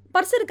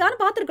பர்ஸ்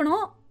இருக்கான்னு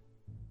பாத்துருக்கணும்.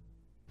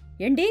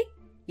 ஏண்டி,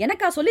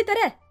 எனக்கா சொல்லித்தர?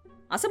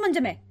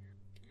 அசமஞ்சமே,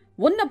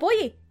 உன்ன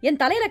போய் என்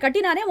தலையில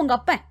கட்டினானே உங்க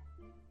அப்பன்.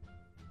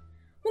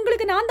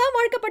 உங்களுக்கு நான் தான்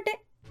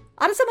வாழ்க்கப்பட்டேன்.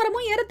 அரச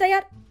மரமும் ஏற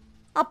தயார்.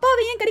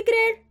 அப்பாவை ஏன்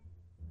கடிக்கிறேள்?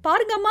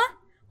 பாருங்க அம்மா,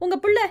 உங்க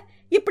பிள்ளை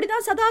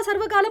இப்படிதான் சதா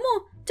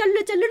சர்வகாலமும்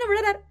சல்லு சல்லுன்னு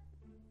விழறார்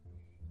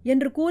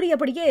என்று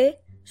கூறியபடியே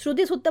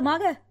ஸ்ருதி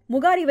சுத்தமாக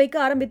முகாரி வைக்க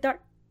ஆரம்பித்தாள்.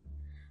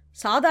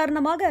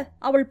 சாதாரணமாக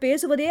அவள்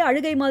பேசுவதே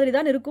அழுகை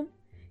மாதிரிதான் இருக்கும்.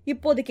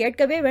 இப்போது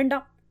கேட்கவே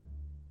வேண்டாம்.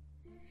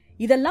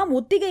 இதெல்லாம்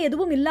ஒத்திகை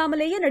எதுவும்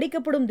இல்லாமலேயே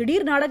நடிக்கப்படும்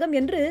திடீர் நாடகம்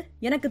என்று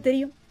எனக்கு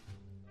தெரியும்.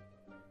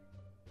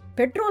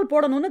 பெட்ரோல்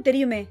போடணும்னு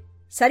தெரியுமே,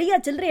 சரியா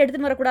சில்லறை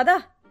எடுத்துன்னு வரக்கூடாதா?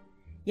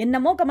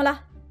 என்னமோ கமலா,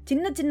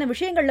 சின்ன சின்ன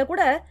விஷயங்கள்ல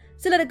கூட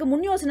சிலருக்கு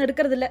முன் யோசனை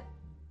இருக்கிறது இல்ல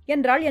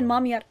என்றாள் என்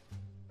மாமியார்.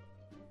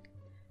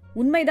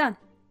 உண்மைதான்.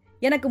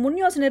 எனக்கு முன்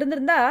யோசனை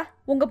இருந்திருந்தா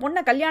உங்க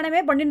பொண்ணை கல்யாணமே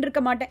பண்ணிட்டு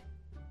இருக்க மாட்டேன்.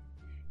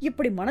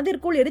 இப்படி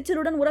மனதிற்குள்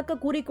எரிச்சலுடன் உறக்க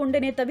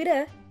கூறிக்கொண்டேனே தவிர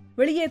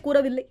வெளியே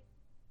கூறவில்லை.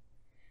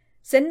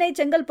 சென்னை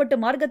செங்கல்பட்டு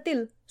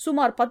மார்க்கத்தில்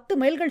சுமார் 10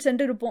 மைல்கள்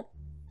சென்றிருப்போம்.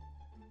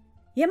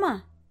 ஏமா,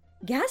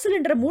 கேஸ்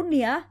சிலிண்டரை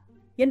மூட்னியா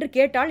என்று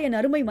கேட்டாள் என்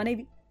அருமை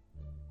மனைவி.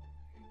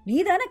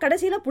 நீதானே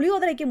கடைசியில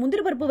புளியோதரைக்கு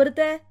முந்திரி பருப்பு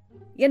வறுத்த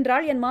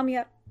என்றாள் என்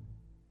மாமியார்.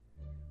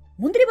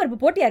 முந்திரி பருப்பு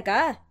போட்டியாக்கா?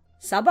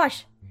 சபாஷ்.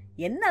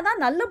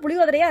 என்னதான் நல்ல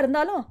புளியோதரையா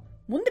இருந்தாலும்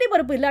முந்திரி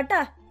பருப்பு இல்லாட்டா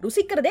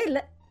ருசிக்கிறதே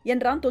இல்லை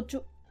என்றான் தொச்சு.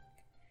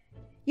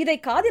 இதை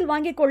காதில்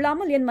வாங்கிக்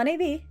கொள்ளாமல் என்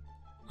மனைவி,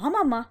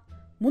 ஆமாம்மா,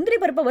 முந்திரி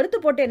பருப்பை வறுத்து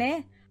போட்டேனே,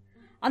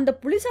 அந்த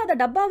புளிசாத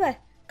டப்பாவை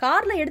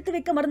கார்ல எடுத்து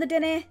வைக்க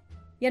மறந்துட்டேனே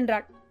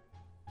என்றாள்.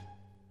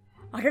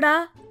 அடடா,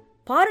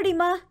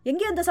 பாருடிமா,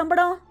 எங்கே அந்த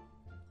சம்படம்?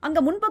 அங்க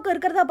முன்பக்கம்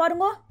இருக்கிறதா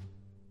பாருங்க.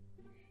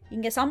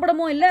 இங்க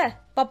சம்படமும் இல்ல,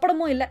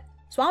 பப்படமும் இல்ல,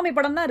 சுவாமி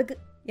படம் தான் இருக்கு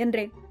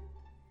என்றேன்.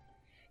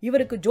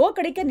 இவருக்கு ஜோக்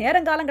அடிக்க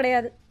நேரங்காலம்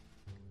கிடையாது.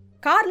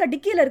 கார்ல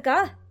டிக்கியில இருக்கா?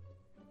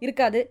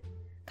 இருக்காது.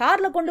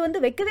 கார்ல கொண்டு வந்து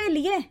வைக்கவே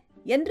இல்லையே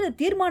என்று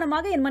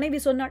தீர்மானமாக என் மனைவி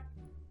சொன்னாள்.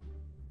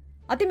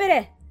 அத்திமேரே,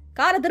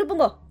 காரை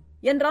திருப்புங்கோ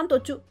என்றான்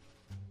தொச்சு.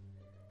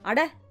 அட,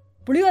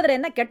 புளியோதரை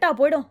என்ன கெட்டா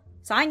போயிடும்,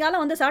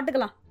 சாயங்காலம் வந்து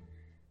சாப்பிட்டுக்கலாம்,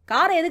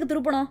 காரை எதுக்கு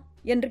திருப்பணும்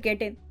என்று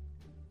கேட்டேன்.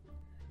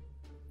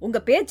 உங்க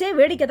பேச்சே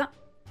வேடிக்கை தான்.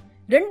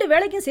 2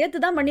 வேளைக்கும் சேர்த்து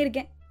தான்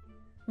பண்ணியிருக்கேன்.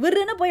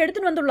 விருன்னு போய்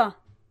எடுத்துன்னு வந்துடலாம்.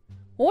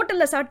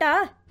 ஹோட்டல்ல சாப்பிட்டா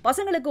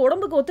பசங்களுக்கு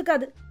உடம்புக்கு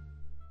ஒத்துக்காது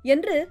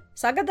என்று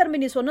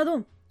சகதர்மினி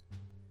சொன்னதும்,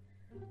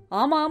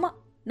 ஆமா ஆமா,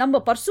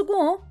 நம்ம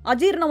பர்சுக்கும்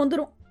அஜீர்ணம்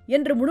வந்துடும்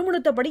என்று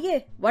முணுமுணுத்தபடியே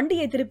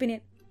வண்டியை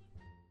திருப்பினேன்.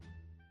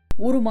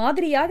 ஒரு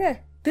மாதிரியாக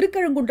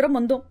திருக்கழுங்குன்றம்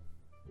வந்தோம்.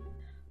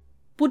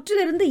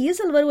 புற்றிலிருந்து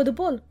ஈசல் வருவது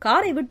போல்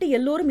காரை விட்டு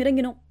எல்லோரும்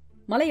இறங்கினோம்.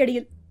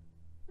 மலையடியில்,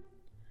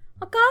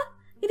 அக்கா,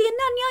 இது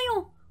என்ன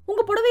அநியாயம்,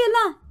 உங்க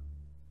புடவையெல்லாம்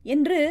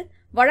என்று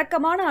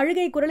வழக்கமான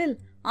அழுகை குரலில்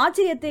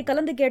ஆச்சரியத்தை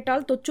கலந்து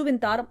கேட்டாள்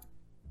தொச்சுவின் தாரம்.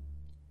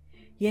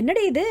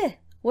 என்னடி இது,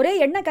 ஒரே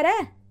எண்ணெய்க்கரை?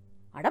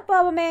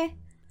 அடப்பாவமே,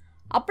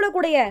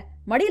 அப்பளக்கூடைய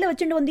மடியில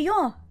வச்சுட்டு வந்தியோ,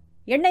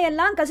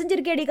 எண்ணெயெல்லாம்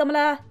கசிஞ்சிருக்கேடி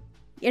கமலா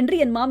என்று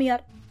என்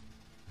மாமியார்.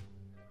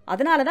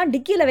 அதனாலதான்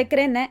டிக்கியில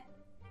வைக்கிறேன்ன.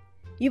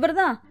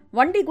 இவர்தான்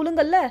வண்டி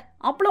குலுங்கல்ல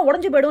அப்பளம்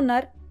உடஞ்சு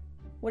போயிடும்னார்.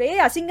 ஒரே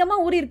அசிங்கமா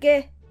ஊறியிருக்கே.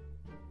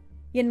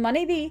 என்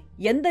மனைவி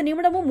எந்த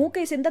நிமிடமும்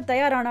மூக்கை சிந்த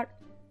தயாரானாள்.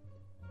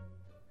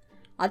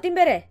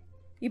 அத்திம்பேரே,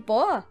 இப்போ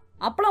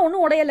அப்பளம்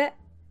ஒன்னும் உடையல,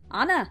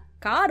 ஆனா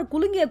கார்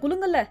குலுங்கிய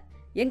குலுங்கல்ல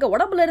எங்க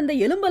உடம்புல இருந்த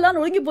எலும்பெல்லாம்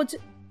நொழுங்கி போச்சு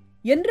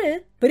என்று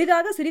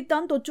பெரிதாக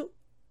சிரித்தான் தொச்சு.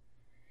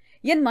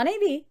 என்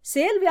மனைவி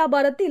சேல்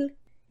வியாபாரத்தில்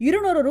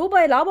 200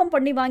 ரூபாய் லாபம்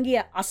பண்ணி வாங்கிய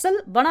அசல்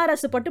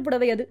பனாரசு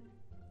பட்டுப்புடவை அது.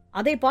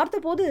 அதை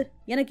பார்த்தபோது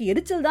எனக்கு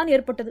எரிச்சல் தான்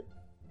ஏற்பட்டது.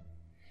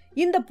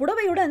 இந்த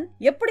புடவையுடன்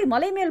எப்படி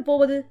மலை மேல்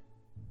போவது?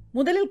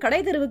 முதலில் கடை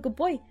தெருவுக்கு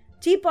போய்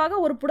சீப்பாக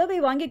ஒரு புடவை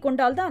வாங்கி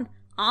கொண்டால்தான்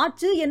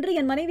ஆச்சு என்று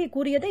என் மனைவி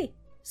கூறியதை,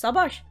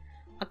 சபாஷ்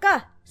அக்கா,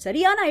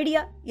 சரியான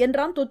ஐடியா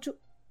என்றான் தொச்சு.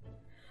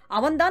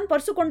 அவன்தான்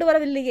பர்சு கொண்டு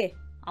வரவில்லையே,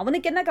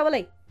 அவனுக்கு என்ன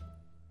கவலை?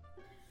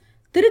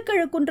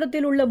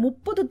 திருக்கழுக்குன்றத்தில் உள்ள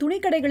 30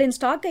 துணிக்கடைகளின்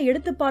ஸ்டாக்கை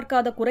எடுத்து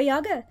பார்க்காத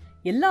குறையாக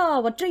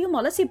எல்லாவற்றையும்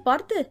அலசி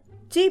பார்த்து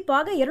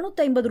சீப்பாக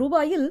 250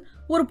 ரூபாயில்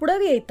ஒரு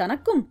புடவையை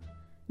தனக்கும்,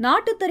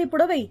 நாட்டுத்தறி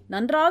புடவை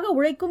நன்றாக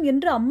உழைக்கும்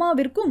என்று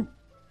அம்மாவிற்கும்,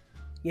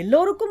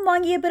 எல்லோருக்கும்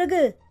வாங்கிய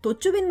பிறகு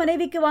தொச்சுவின்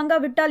மனைவிக்கு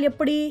வாங்காவிட்டால்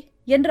எப்படி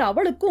என்று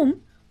அவளுக்கும்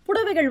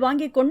புடவைகள்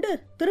வாங்கிக் கொண்டு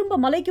திரும்ப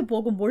மலைக்கு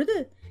போகும் பொழுது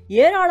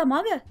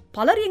ஏராளமாக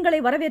பலர் எங்களை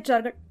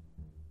வரவேற்றார்கள்.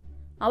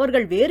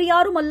 அவர்கள் வேறு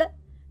யாரும் அல்ல,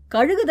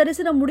 கழுகு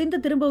தரிசனம் முடிந்து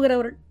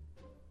திரும்புகிறவர்கள்.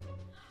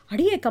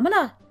 அடியே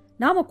கமலா,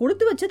 நாம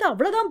கொடுத்து வச்சது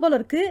அவ்வளவுதான் போல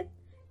இருக்கு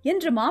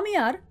என்று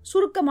மாமியார்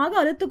சுருக்கமாக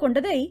அழுத்து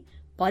கொண்டதை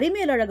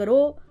பரிமேலழகரோ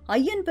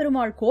ஐயன்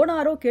பெருமாள்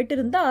கோணாரோ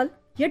கேட்டிருந்தால்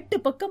 8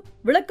 பக்கம்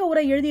விளக்க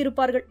உரை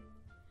எழுதியிருப்பார்கள்.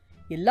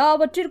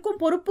 எல்லாவற்றிற்கும்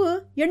பொறுப்பு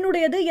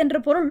என்னுடையது என்ற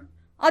பொருள்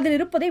அதில்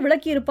இருப்பதை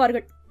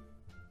விளக்கியிருப்பார்கள்.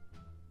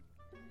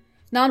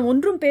 நான்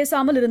ஒன்றும்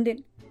பேசாமல்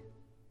இருந்தேன்.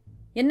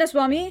 என்ன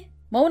சுவாமி,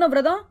 மௌன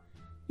விரதம்,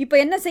 இப்ப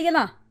என்ன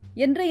செய்யலாம்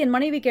என்று என்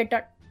மனைவி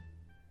கேட்டாள்.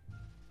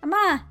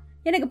 அம்மா,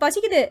 எனக்கு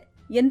பசிக்குது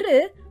என்று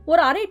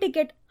ஒரு அரை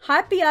டிக்கெட்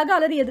ஹாப்பியாக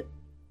அலறியது.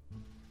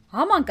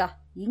 ஆமாங்கா,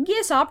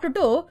 இங்கேயே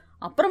சாப்பிட்டுட்டு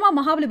அப்புறமா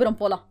மகாபலிபுரம்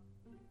போலாம்.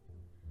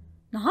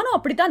 நானும்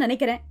அப்படித்தான்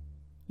நினைக்கிறேன்.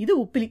 இது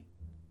உப்பிலி.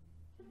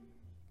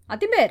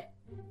 அத்திம்பேர்,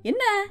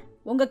 என்ன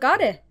உங்க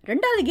காரு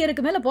 2வது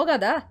கியருக்கு மேல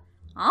போகாதா?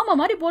 ஆமா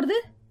மாதிரி போறது.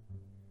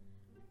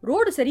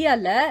 ரோடு சரியா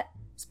இல்ல,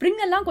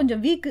 ஸ்பிரிங் எல்லாம்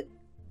கொஞ்சம் வீக்கு,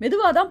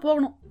 மெதுவாதான்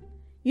போகணும்.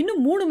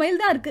 இன்னும் 3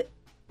 மைல் தான் இருக்கு,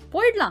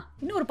 போயிடலாம்,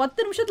 இன்னும் ஒரு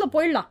 10 நிமிஷத்துல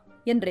போயிடலாம்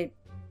என்றேன்.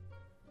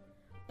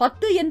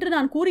 10 என்று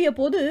நான் கூறிய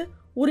போது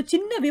ஒரு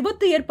சின்ன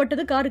விபத்து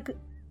ஏற்பட்டது காருக்கு.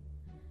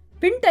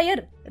 பின்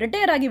டயர்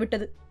ரிட்டையர்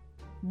ஆகிவிட்டது.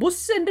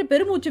 புஷ் என்று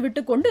பெருமூச்சு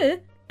விட்டுக்கொண்டு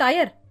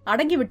டயர்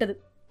அடங்கிவிட்டது.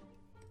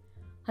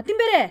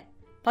 அத்திம்பேரே,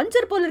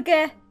 பஞ்சர் போல இருக்கே.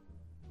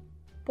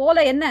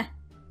 போல என்ன,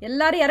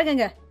 எல்லாரும்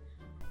இறங்குங்க.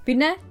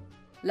 பின்ன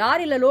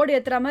லாரியில லோடு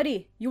ஏத்துற மாதிரி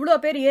இவ்வளோ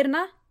பேர்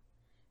ஏறுனா?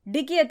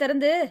 டிக்கியை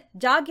திறந்து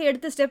ஜாக்கி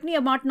எடுத்து ஸ்டெப்னிய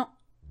மாட்டணும்.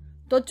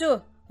 தொச்சு,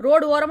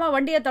 ரோடு ஓரமா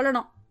வண்டியை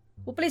தள்ளணும்.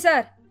 உப்ளி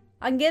சார்,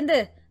 அங்கேருந்து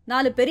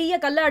 4 பெரிய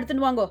கல்லை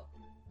எடுத்துன்னு வாங்கோ.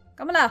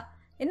 கமலா,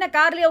 என்ன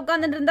கார்லயே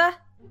உட்காந்துட்டு இருந்தா?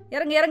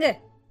 இறங்கு இறங்கு.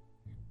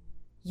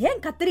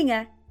 ஏன் கத்துறீங்க?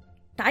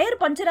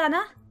 டயர்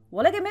பஞ்சரானா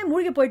உலகமே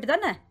மூழ்கி போயிட்டு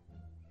தானே.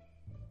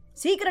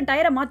 சீக்கிரம்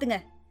டயரை மாத்துங்க.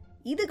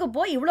 இதுக்கு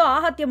போய் இவ்வளோ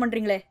ஆகாத்தியம்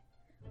பண்றீங்களே.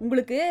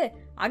 உங்களுக்கு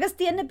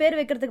அகஸ்தியன்னு பேர்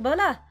வைக்கிறதுக்கு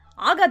பதிலா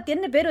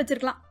ஆகாத்தியன்னு பேர்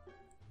வச்சிருக்கலாம்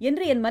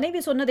என்று என் மனைவி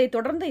சொன்னதை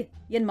தொடர்ந்து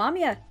என்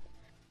மாமியார்,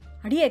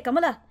 அடியே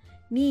கமலா,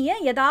 நீ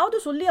ஏன் ஏதாவது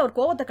சொல்லி அவர்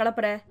கோவத்தை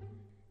கலப்புற?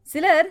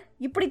 சிலர்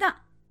இப்படிதான்,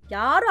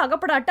 யாரும்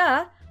அகப்படாட்டா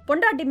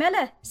பொண்டாட்டி மேல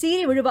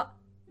சீறி விழுவா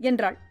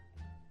என்றாள்.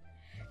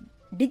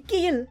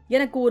 டிக்கியில்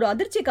எனக்கு ஒரு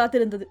அதிர்ச்சி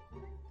காத்திருந்தது.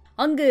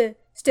 அங்கு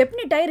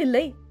ஸ்டெப்னி டயர்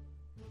இல்லை.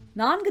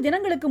 4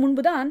 தினங்களுக்கு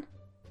முன்புதான்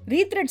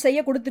ரீத்ரெட் செய்ய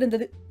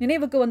கொடுத்திருந்தது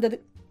நினைவுக்கு வந்தது.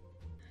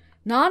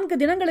 4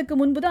 தினங்களுக்கு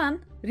முன்புதான்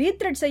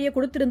ரீத்ரெட் செய்ய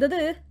கொடுத்திருந்தது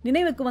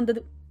நினைவுக்கு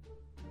வந்தது.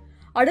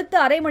 அடுத்த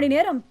அரை மணி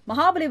நேரம்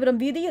மகாபலிபுரம்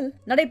வீதியில்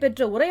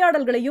நடைபெற்ற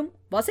உரையாடல்களையும்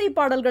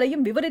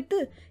வசைப்பாடல்களையும்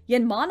விவரித்து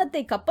என்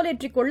மானத்தை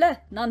கப்பலேற்றிக்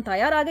கொள்ள நான்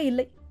தயாராக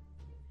இல்லை.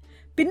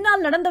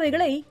 பின்னால்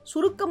நடந்தவைகளை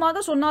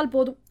சுருக்கமாக சொன்னால்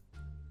போதும்.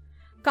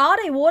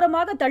 காரை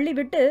ஓரமாக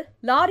தள்ளிவிட்டு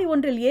லாரி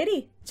ஒன்றில்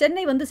ஏறி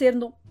சென்னை வந்து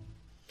சேர்ந்தோம்.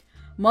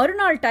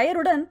 மறுநாள்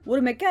டயருடன்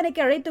ஒரு மெக்கானிக்கை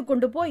அழைத்துக்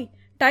கொண்டு போய்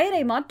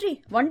டயரை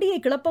மாற்றி வண்டியை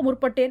கிளப்ப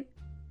முற்பட்டேன்.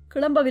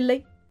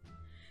 கிளம்பவில்லை.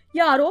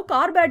 யாரோ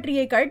கார்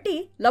பேட்டரியை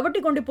கழட்டி லவட்டி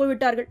கொண்டு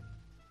போய்விட்டார்கள்.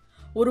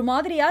 ஒரு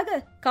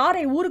மாதிரியாக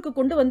காரை ஊருக்கு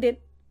கொண்டு வந்தேன்.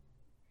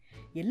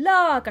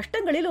 எல்லா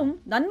கஷ்டங்களிலும்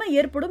நன்மை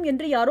ஏற்படும்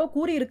என்று யாரோ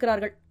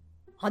கூறியிருக்கிறார்கள்.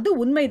 அது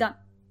உண்மைதான்.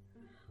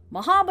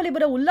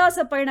 மகாபலிபுர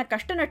உல்லாச பயண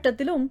கஷ்ட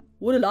நஷ்டத்திலும்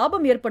ஒரு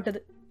லாபம்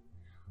ஏற்பட்டது.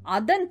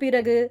 அதன்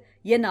பிறகு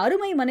என்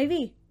அருமை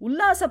மனைவி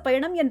உல்லாச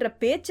பயணம் என்ற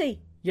பேச்சை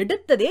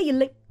எடுத்ததே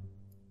இல்லை.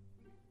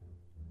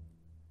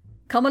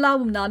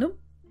 கமலாவும் நானும்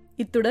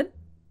இத்துடன்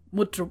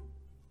முற்றும்.